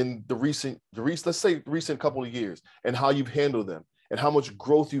the recent let's say recent couple of years, and how you've handled them, and how much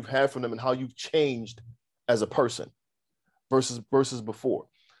growth you've had from them, and how you've changed as a person versus before.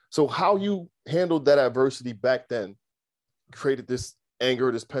 So how you handled that adversity back then created this anger,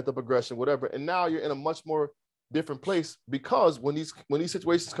 this pent up aggression, whatever, and now you're in a much more different place because when these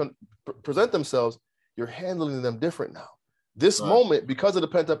situations present themselves, you're handling them different now. This moment, because of the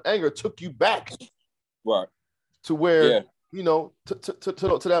pent up anger, took you back to where you know to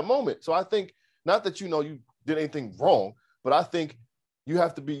that moment. So I think not that you did anything wrong, but I think you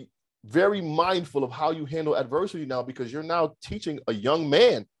have to be very mindful of how you handle adversity now, because you're now teaching a young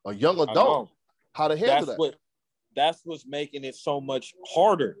man, a young adult, how to handle that. That's what's making it so much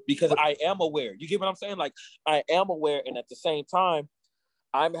harder, because I am aware. You get what I'm saying? Like, I am aware, and at the same time,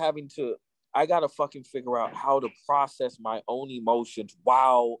 I gotta fucking figure out how to process my own emotions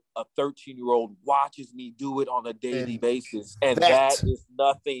while a 13-year-old watches me do it on a daily basis. And that is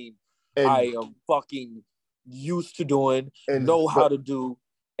nothing I am fucking used to doing, know how to do.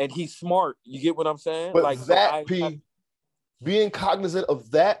 And he's smart. You get what I'm saying? But like that, being cognizant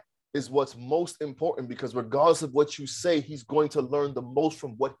of that is what's most important, because regardless of what you say, he's going to learn the most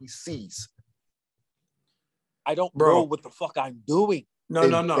from what he sees. I don't know what the fuck I'm doing. No.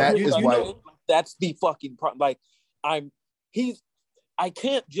 That is why. That's the fucking problem. Like, I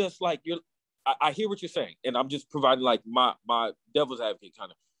can't just like I hear what you're saying, and I'm just providing like my devil's advocate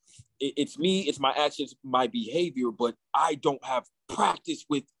kind of. It's me, it's my actions, my behavior, but I don't have practice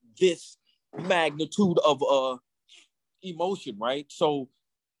with this magnitude of emotion, right? So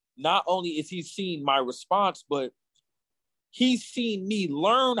not only is he seeing my response, but he's seen me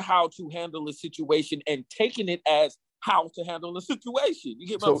learn how to handle a situation and taking it as how to handle a situation. You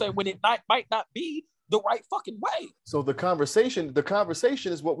get what I'm saying? When it might not be the right fucking way. So the conversation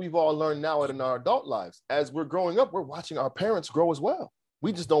is what we've all learned now in our adult lives. As we're growing up, we're watching our parents grow as well.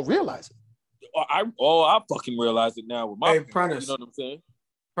 We just don't realize it. I fucking realize it now with my Prentice. You know what I'm saying?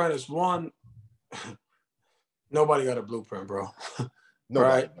 Prentice, one, nobody got a blueprint, bro.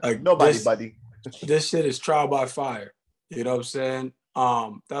 Nobody, right? Like nobody, buddy. This shit is trial by fire. You know what I'm saying?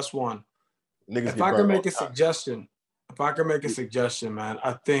 That's one. Niggas if I can make a suggestion, man,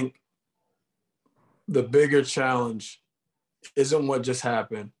 I think the bigger challenge isn't what just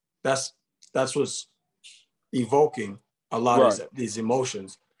happened. That's what's evoking a lot of these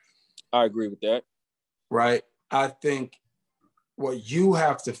emotions. I agree with that. Right? I think what you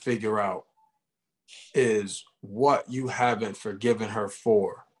have to figure out is what you haven't forgiven her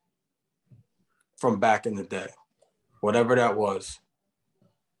for from back in the day, whatever that was.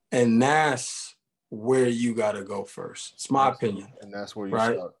 And that's where you got to go first. It's my opinion. And that's where you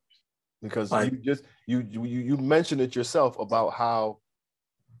start. Because you mentioned it yourself about how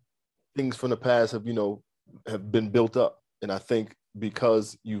things from the past have been built up. And I think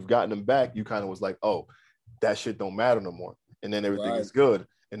because you've gotten them back, you kind of was like, oh, that shit don't matter no more. And then everything is good.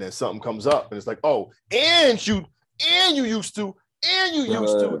 And then something comes up and it's like, oh, and you used to,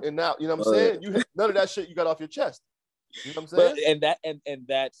 and now, you know what I'm saying? None of that shit you got off your chest. You know what I'm saying? But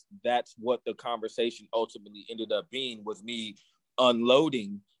that's what the conversation ultimately ended up being, was me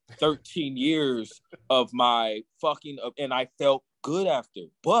unloading 13 years of my fucking, and I felt good after.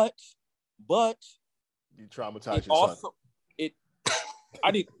 But you traumatized your son.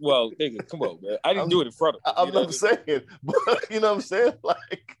 Nigga, come on, man. I didn't do it in front of him. I'm not saying, but you know what I'm saying?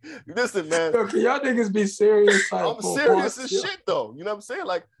 Like, listen, man. Yo, can y'all niggas be serious? I'm serious as shit, though. You know what I'm saying?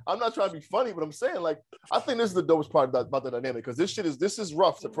 Like, I'm not trying to be funny, but I'm saying, like, I think this is the dopest part about the dynamic, because this is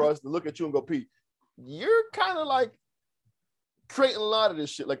rough for us to look at you and go, Pete, you're kind of like creating a lot of this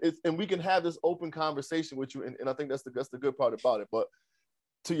shit. Like, and we can have this open conversation with you, and I think that's the good part about it. But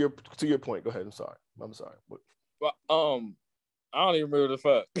to your point, go ahead. I'm sorry. Well, I don't even remember the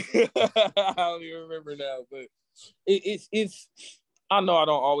fuck. I don't even remember now, but it's. I know I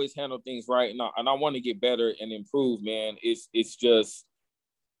don't always handle things right, and I want to get better and improve, man. It's just,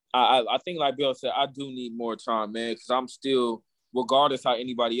 I think like Bill said, I do need more time, man, because I'm still regardless how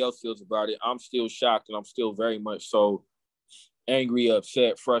anybody else feels about it, I'm still shocked and I'm still very much so angry,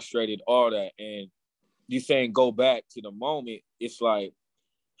 upset, frustrated, all that. And you saying go back to the moment, it's like,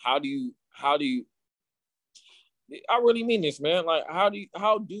 how do you I really mean this, man. Like, how do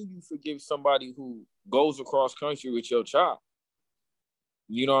you forgive somebody who goes across country with your child?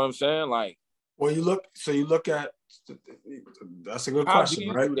 You know what I'm saying? Like, well, you look at, that's a good how question, do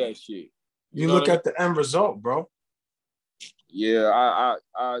you right? do that shit? You look at the end result, bro. Yeah,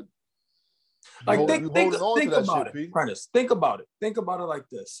 I like think about it, Prentice. Think about it. Think about it like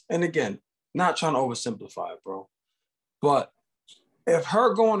this. And again, not trying to oversimplify it, bro. But if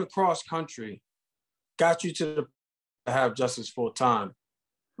her going across country got you to have justice full time,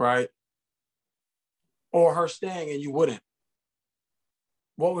 right? Or her staying and you wouldn't,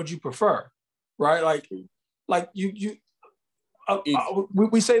 what would you prefer? Right? Like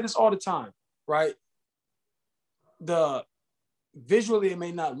we say this all the time, right? Visually, it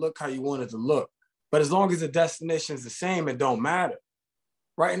may not look how you want it to look, but as long as the destination is the same, it don't matter,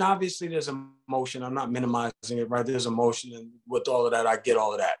 right? And obviously there's emotion. I'm not minimizing it, right? There's emotion, and with all of that, I get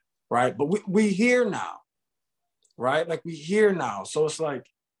all of that, right? But we here now, right? Like we here now. So it's like,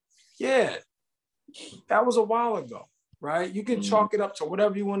 yeah, that was a while ago, right? You can chalk it up to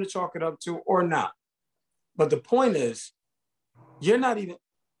whatever you want to chalk it up to or not. But the point is, you're not even,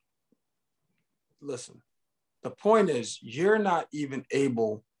 listen, the point is you're not even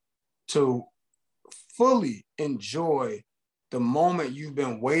able to fully enjoy the moment you've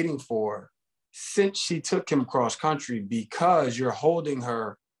been waiting for since she took him cross country, because you're holding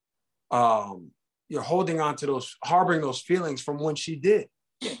her, you're holding on to those, harboring those feelings from when she did.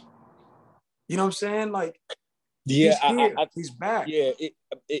 You know what I'm saying? Like, yeah, he's here, he's back. Yeah,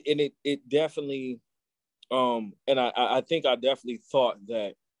 it definitely, and I think I definitely thought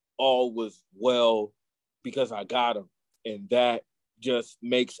that all was well because I got him, and that just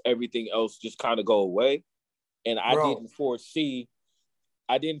makes everything else just kind of go away. And I didn't foresee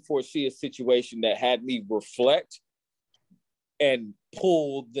a situation that had me reflect and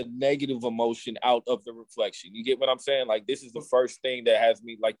pull the negative emotion out of the reflection. You get what I'm saying? Like, this is the first thing that has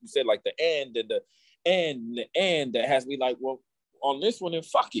me, like you said, like the end that has me like, well, on this one, then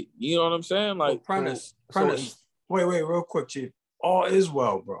fuck it. You know what I'm saying? Like, Prentice. Wait, real quick, Chief. All is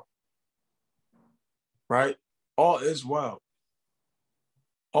well, bro. Right? All is well.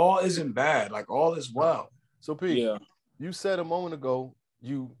 All isn't bad. Like, all is well. So, Pete, you said a moment ago,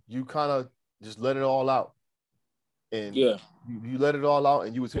 you kind of just let it all out. And you let it all out,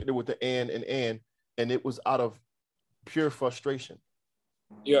 and you was hitting it with the and it was out of pure frustration.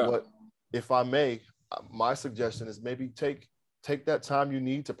 Yeah. But if I may, my suggestion is maybe take that time you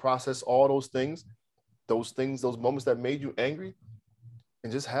need to process all those moments that made you angry,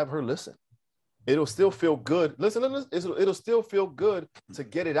 and just have her listen. It'll still feel good. Listen, it'll still feel good to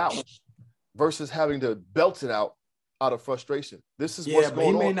get it out versus having to belt it out of frustration. This is what's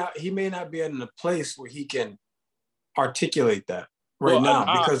going on. He may not be in a place where he can articulate that now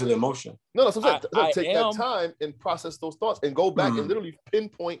because of the emotion. No, that's what I'm saying. Take that time and process those thoughts and go back and literally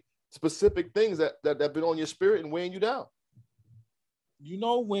pinpoint specific things that have been on your spirit and weighing you down. You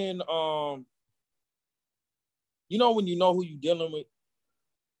know when you know who you're dealing with.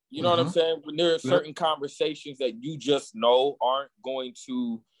 You know what I'm saying? When there are certain conversations that you just know aren't going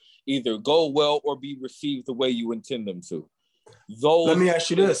to either go well or be received the way you intend them to. Let me ask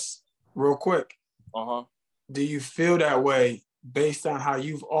you this real quick. Uh-huh. Do you feel that way based on how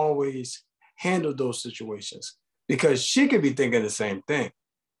you've always handled those situations? Because she could be thinking the same thing.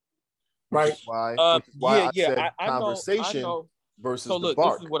 Right? I said conversation I know. Versus so look,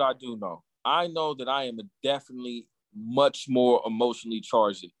 bark. This is what I do know. I know that I am definitely much more emotionally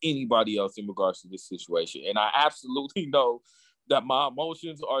charged than anybody else in regards to this situation. And I absolutely know that my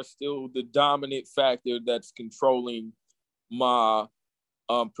emotions are still the dominant factor that's controlling my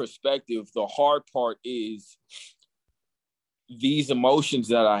perspective. The hard part is these emotions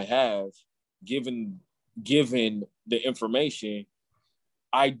that I have, given the information,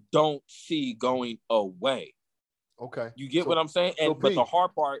 I don't see going away. Okay. You get what I'm saying? But the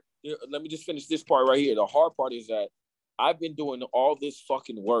hard part, let me just finish this part right here. The hard part is that I've been doing all this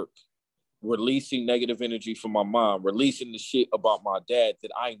fucking work, releasing negative energy from my mom, releasing the shit about my dad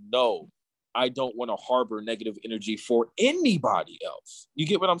that I know I don't want to harbor negative energy for anybody else. You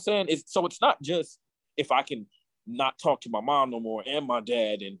get what I'm saying? It's not just if I can not talk to my mom no more and my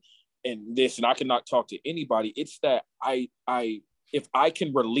dad and this, and I cannot talk to anybody. It's that if I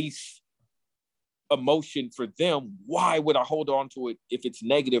can release emotion for them, why would I hold on to it if it's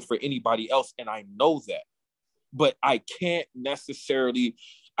negative for anybody else? And I know that. But I can't necessarily,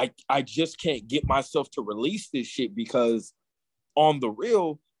 I just can't get myself to release this shit because on the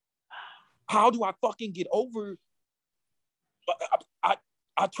real, how do I fucking get over?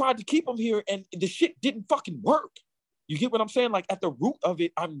 I tried to keep him here and the shit didn't fucking work. You get what I'm saying? Like at the root of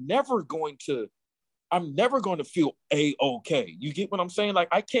it, I'm never going to feel A-okay. You get what I'm saying? Like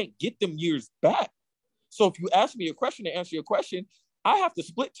I can't get them years back. So if you ask me a question to answer your question, I have to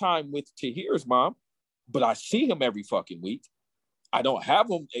split time with Tahir's mom, but I see him every fucking week. I don't have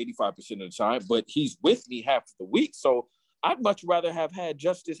him 85% of the time, but he's with me half of the week. So I'd much rather have had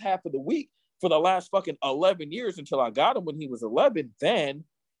just this half of the week for the last fucking 11 years until I got him when he was 11 than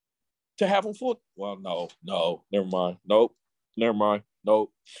to have him full. Well, no, never mind. Nope. Never mind.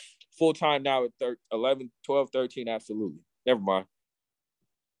 Nope. Full time now at 11, 12, 13, absolutely. Never mind.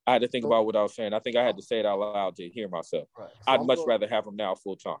 I had to think about what I was saying. I think I had to say it out loud to hear myself. Right. So I'd much rather have him now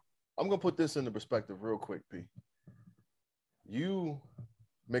full time. I'm going to put this into perspective real quick, P. You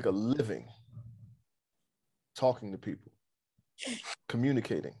make a living talking to people,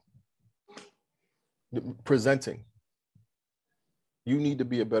 communicating, presenting. You need to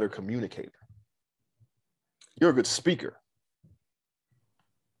be a better communicator. You're a good speaker.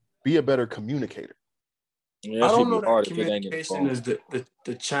 Be a better communicator. Yeah, I don't know that communication is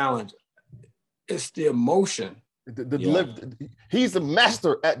the challenge. It's the emotion. He's the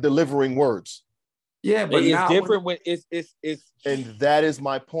master at delivering words. Yeah, but it's different when it's and that is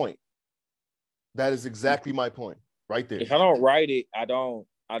my point. That is exactly my point right there. If I don't write it, I don't.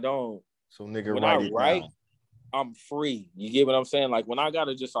 So nigga, when I write, I'm free. You get what I'm saying? Like when I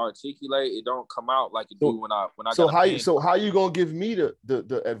gotta just articulate, it don't come out like it do when I. So how you gonna give me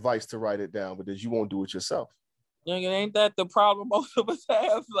the advice to write it down, but you won't do it yourself? Ain't that the problem most of us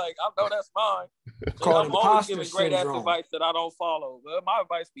have? Like I know that's mine. I'm always giving great ass advice that I don't follow. But my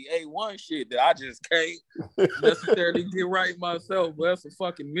advice be A1 shit that I just can't necessarily get right myself. But that's a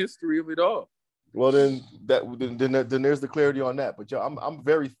fucking mystery of it all. Well, then there's the clarity on that. But yo, I'm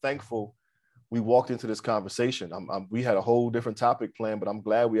very thankful we walked into this conversation. We had a whole different topic planned, but I'm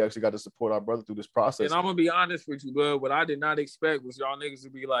glad we actually got to support our brother through this process. And I'm gonna be honest with you, bud. What I did not expect was y'all niggas to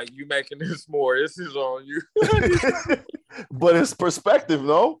be like, "You making this more? This is on you." But it's perspective,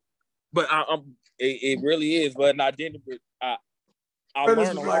 no. But it really is. But I didn't. I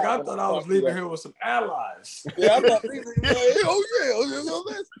learned a lot. Like I thought I was leaving here with some allies. Yeah, I thought leaving here.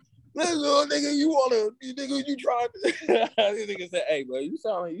 Nigga, you trying to this nigga said, hey, bro, you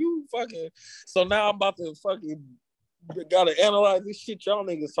sound like you fucking. So now I'm about to fucking gotta analyze this shit y'all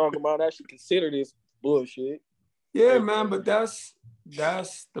niggas talking about. Actually consider this bullshit. Yeah, man, but that's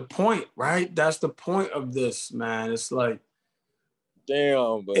the point, right? That's the point of this, man. It's like,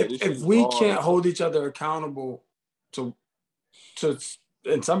 damn, but if we can't hold each other accountable to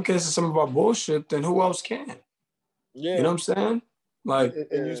in some cases some of our bullshit, then who else can? Yeah, you know what I'm saying? Like,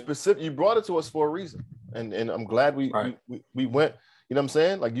 and you brought it to us for a reason, and I'm glad we went. You know what I'm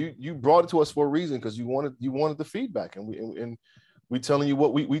saying? Like you brought it to us for a reason because you wanted the feedback, and we telling you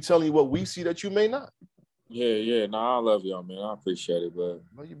what we telling you what we see that you may not. Yeah. No, I love y'all, man. I appreciate it, but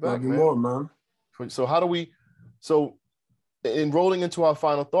love you back, man. More, man. So how do we? So in rolling into our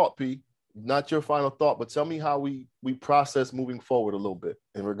final thought, P. Not your final thought, but tell me how we process moving forward a little bit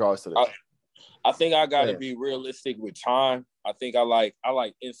in regards to this. I think I got to be realistic with time. I think I like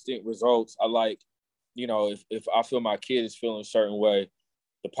instant results. I like, if I feel my kid is feeling a certain way,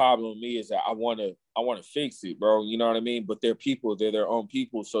 the problem with me is that I want to fix it, bro. You know what I mean? But they're people, they're their own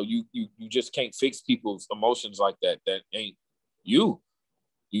people. So you just can't fix people's emotions like that. That ain't you,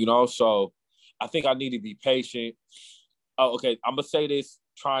 So I think I need to be patient. Oh, okay. I'm going to say this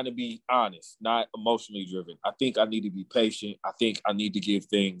trying to be honest, not emotionally driven. I think I need to be patient. I think I need to give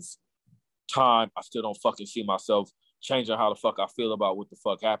things time. I still don't fucking see myself changing how the fuck I feel about what the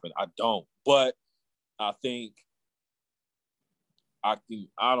fuck happened. I don't. But I think I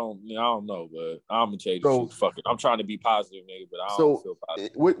don't know, but I'm gonna tell you the truth. Fuck it. I'm trying to be positive, nigga, but I don't feel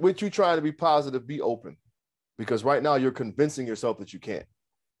positive. With you trying to be positive, be open. Because right now you're convincing yourself that you can't.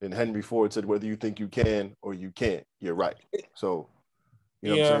 And Henry Ford said, whether you think you can or you can't, you're right. So,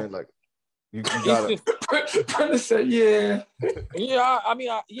 you know what I'm saying? Like, you gotta. Brother said, yeah. Yeah, I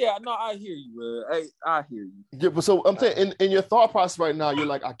hear you, man. I hear you. Yeah, but so I'm saying, in your thought process right now, you're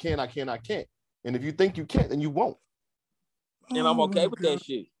like, I can't. And if you think you can't, then you won't. And I'm okay with that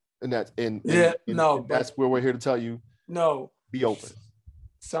shit. And that's that's where we're here to tell you. No, be open.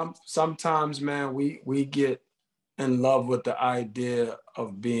 Sometimes, man, we get in love with the idea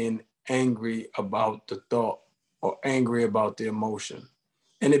of being angry about the thought or angry about the emotion,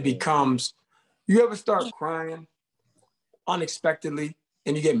 and it becomes. You ever start crying unexpectedly,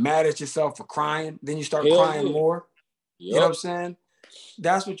 and you get mad at yourself for crying? Then you start crying more. Yep. You know what I'm saying?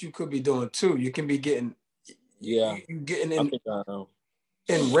 That's what you could be doing too. You can be getting. Yeah. You getting I think I know.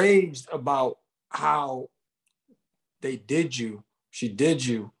 enraged about how they did you, she did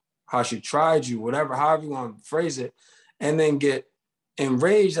you, how she tried you, whatever, however you want to phrase it, and then get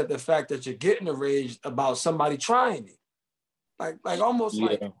enraged at the fact that you're getting enraged about somebody trying it. Like almost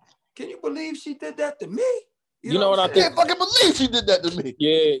like, can you believe she did that to me? You know what I think? I can't fucking believe she did that to me.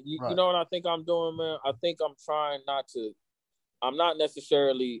 Yeah, you know what I think I'm doing, man? I think I'm trying not to. I'm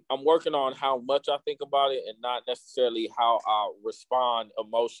working on how much I think about it and not necessarily how I respond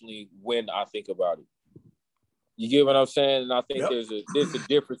emotionally when I think about it. You get what I'm saying? And I think there's a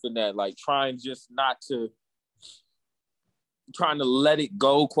difference in that, like trying to let it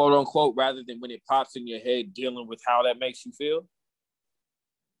go, quote unquote, rather than when it pops in your head, dealing with how that makes you feel.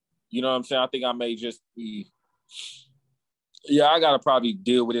 You know what I'm saying? I think I may just be, I got to probably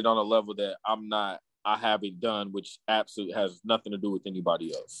deal with it on a level that I haven't done, which absolutely has nothing to do with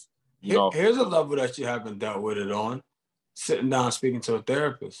anybody else. You know, here's a level that you haven't dealt with it on: sitting down, speaking to a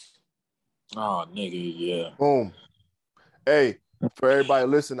therapist. Oh, nigga, yeah. Boom. Hey, for everybody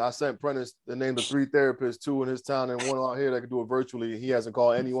listening, I sent Prentice the name of 3 therapists, 2 in his town and 1 out here that can do it virtually. He hasn't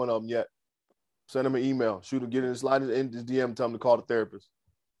called any one of them yet. Send him an email. Shoot him, get in, slide in his DM, tell him to call the therapist.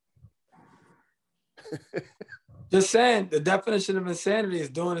 Just saying, the definition of insanity is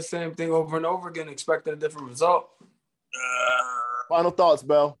doing the same thing over and over again, expecting a different result. Final thoughts,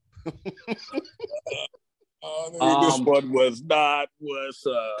 Bell. This one was not what's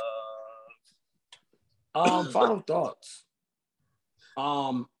final thoughts.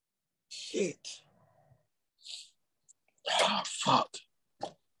 Shit. Oh, fuck.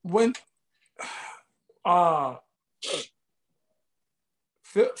 When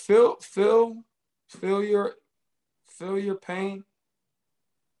feel your pain,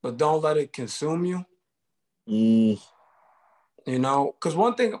 but don't let it consume you. You know, because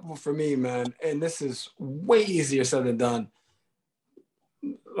one thing for me, man, and this is way easier said than done.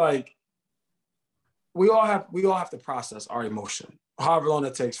 Like we all have to process our emotion, however long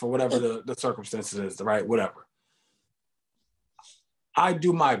it takes for whatever the circumstances is, right? Whatever. I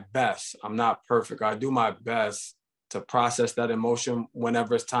do my best. I'm not perfect. I do my best to process that emotion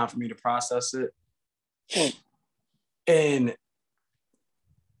whenever it's time for me to process it. And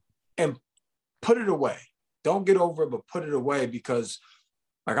put it away. Don't get over it, but put it away, because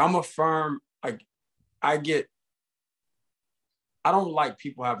like I'm a firm, like I don't like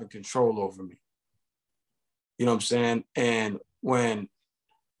people having control over me. You know what I'm saying? And when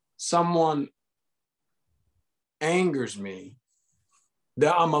someone angers me,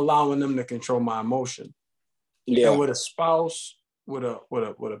 that I'm allowing them to control my emotion. Yeah. And with a spouse, with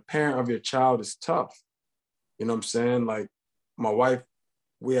a parent of your child, is tough. You know what I'm saying? Like my wife,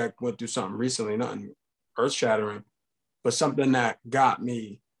 we went through something recently, nothing earth-shattering, but something that got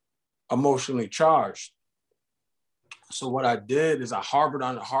me emotionally charged. So what I did is I harbored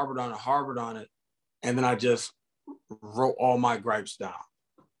on it, and then I just wrote all my gripes down.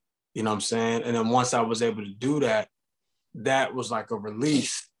 You know what I'm saying? And then once I was able to do that, that was like a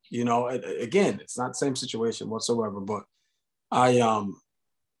release. You know, again, it's not the same situation whatsoever, but I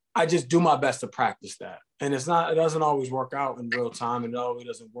just do my best to practice that. And it doesn't always work out in real time, and it always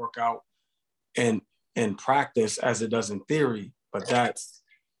doesn't work out in practice as it does in theory, but that's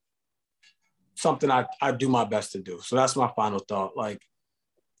something I do my best to do. So that's my final thought. Like,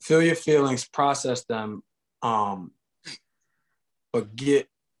 feel your feelings, process them, but get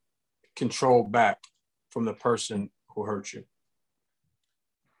control back from the person who hurt you.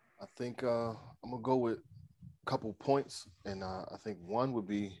 I think I'm gonna go with a couple points, and I think one would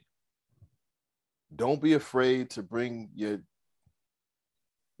be, don't be afraid to bring your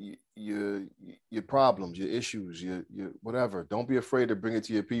problems, your issues, your whatever. Don't be afraid to bring it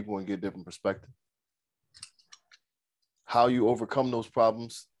to your people and get different perspective. How you overcome those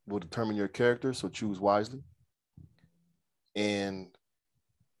problems will determine your character, so choose wisely. And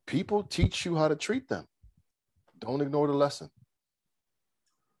people teach you how to treat them. Don't ignore the lesson.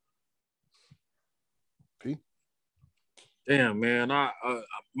 P? Damn, man.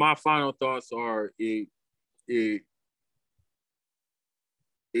 My final thoughts are it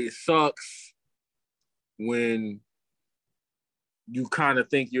sucks when you kind of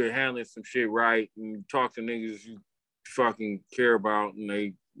think you're handling some shit right, and you talk to niggas you fucking care about, and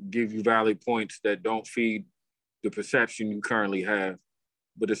they give you valid points that don't feed the perception you currently have.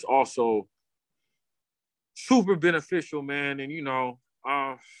 But it's also super beneficial, man. And you know,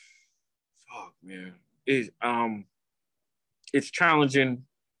 fuck, man. It's challenging,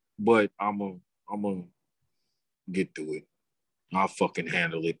 but I'm gonna get through it. I'll fucking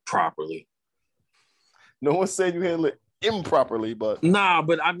handle it properly. No one said you handle it improperly, but nah.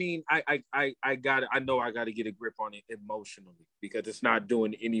 But I mean, I got. I know I got to get a grip on it emotionally because it's not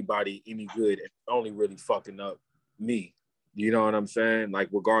doing anybody any good. It's only really fucking up me. You know what I'm saying? Like,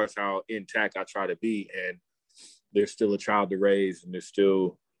 regardless how intact I try to be, and there's still a child to raise, and there's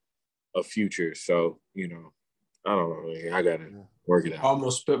still a future. So, you know, I don't know. Man. I gotta work it out. I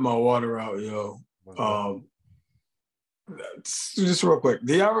almost spit my water out, yo. Just real quick,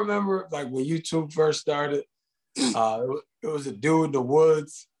 do y'all remember like when YouTube first started? It was a dude in the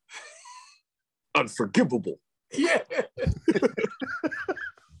woods. Unforgivable. Yeah.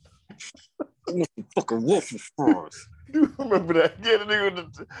 Fucking wolf of stars. You remember that? Yeah, the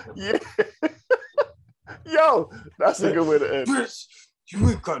nigga. Yeah. Yo, that's a good way to end. Bitch, you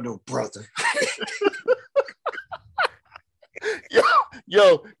ain't got no brother.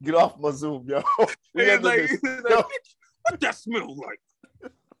 Yo, get off my Zoom, yo. We Hey, had like, this. like, what that smell like?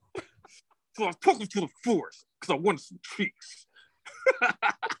 So I was talking to the forest because I wanted some cheeks.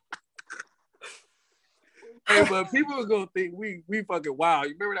 Hey, but people are gonna think we fucking wild.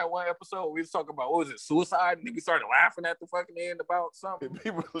 You remember that one episode we was talking about what was it, suicide? And then we started laughing at the fucking end about something.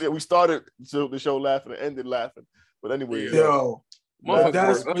 People, we started the show laughing and ended laughing. But anyway, yo,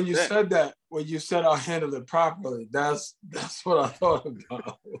 that's when you that. said that. When you said I'll handle it properly, that's what I thought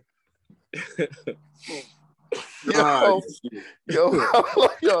about. Yo, I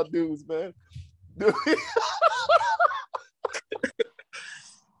love y'all dudes, man.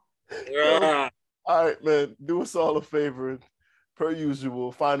 All right, man. Do us all a favor. Per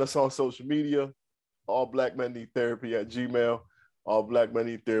usual, find us on social media. All Black Men Need Therapy at Gmail. All Black Men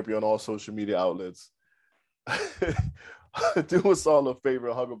Need Therapy on all social media outlets. Do us all a favor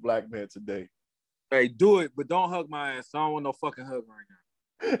and hug a black man today. Hey, do it, but don't hug my ass. I don't want no fucking hug right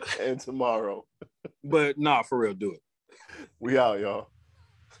now. And tomorrow. But nah, for real, do it. We out, y'all.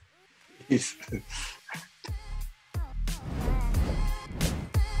 Peace.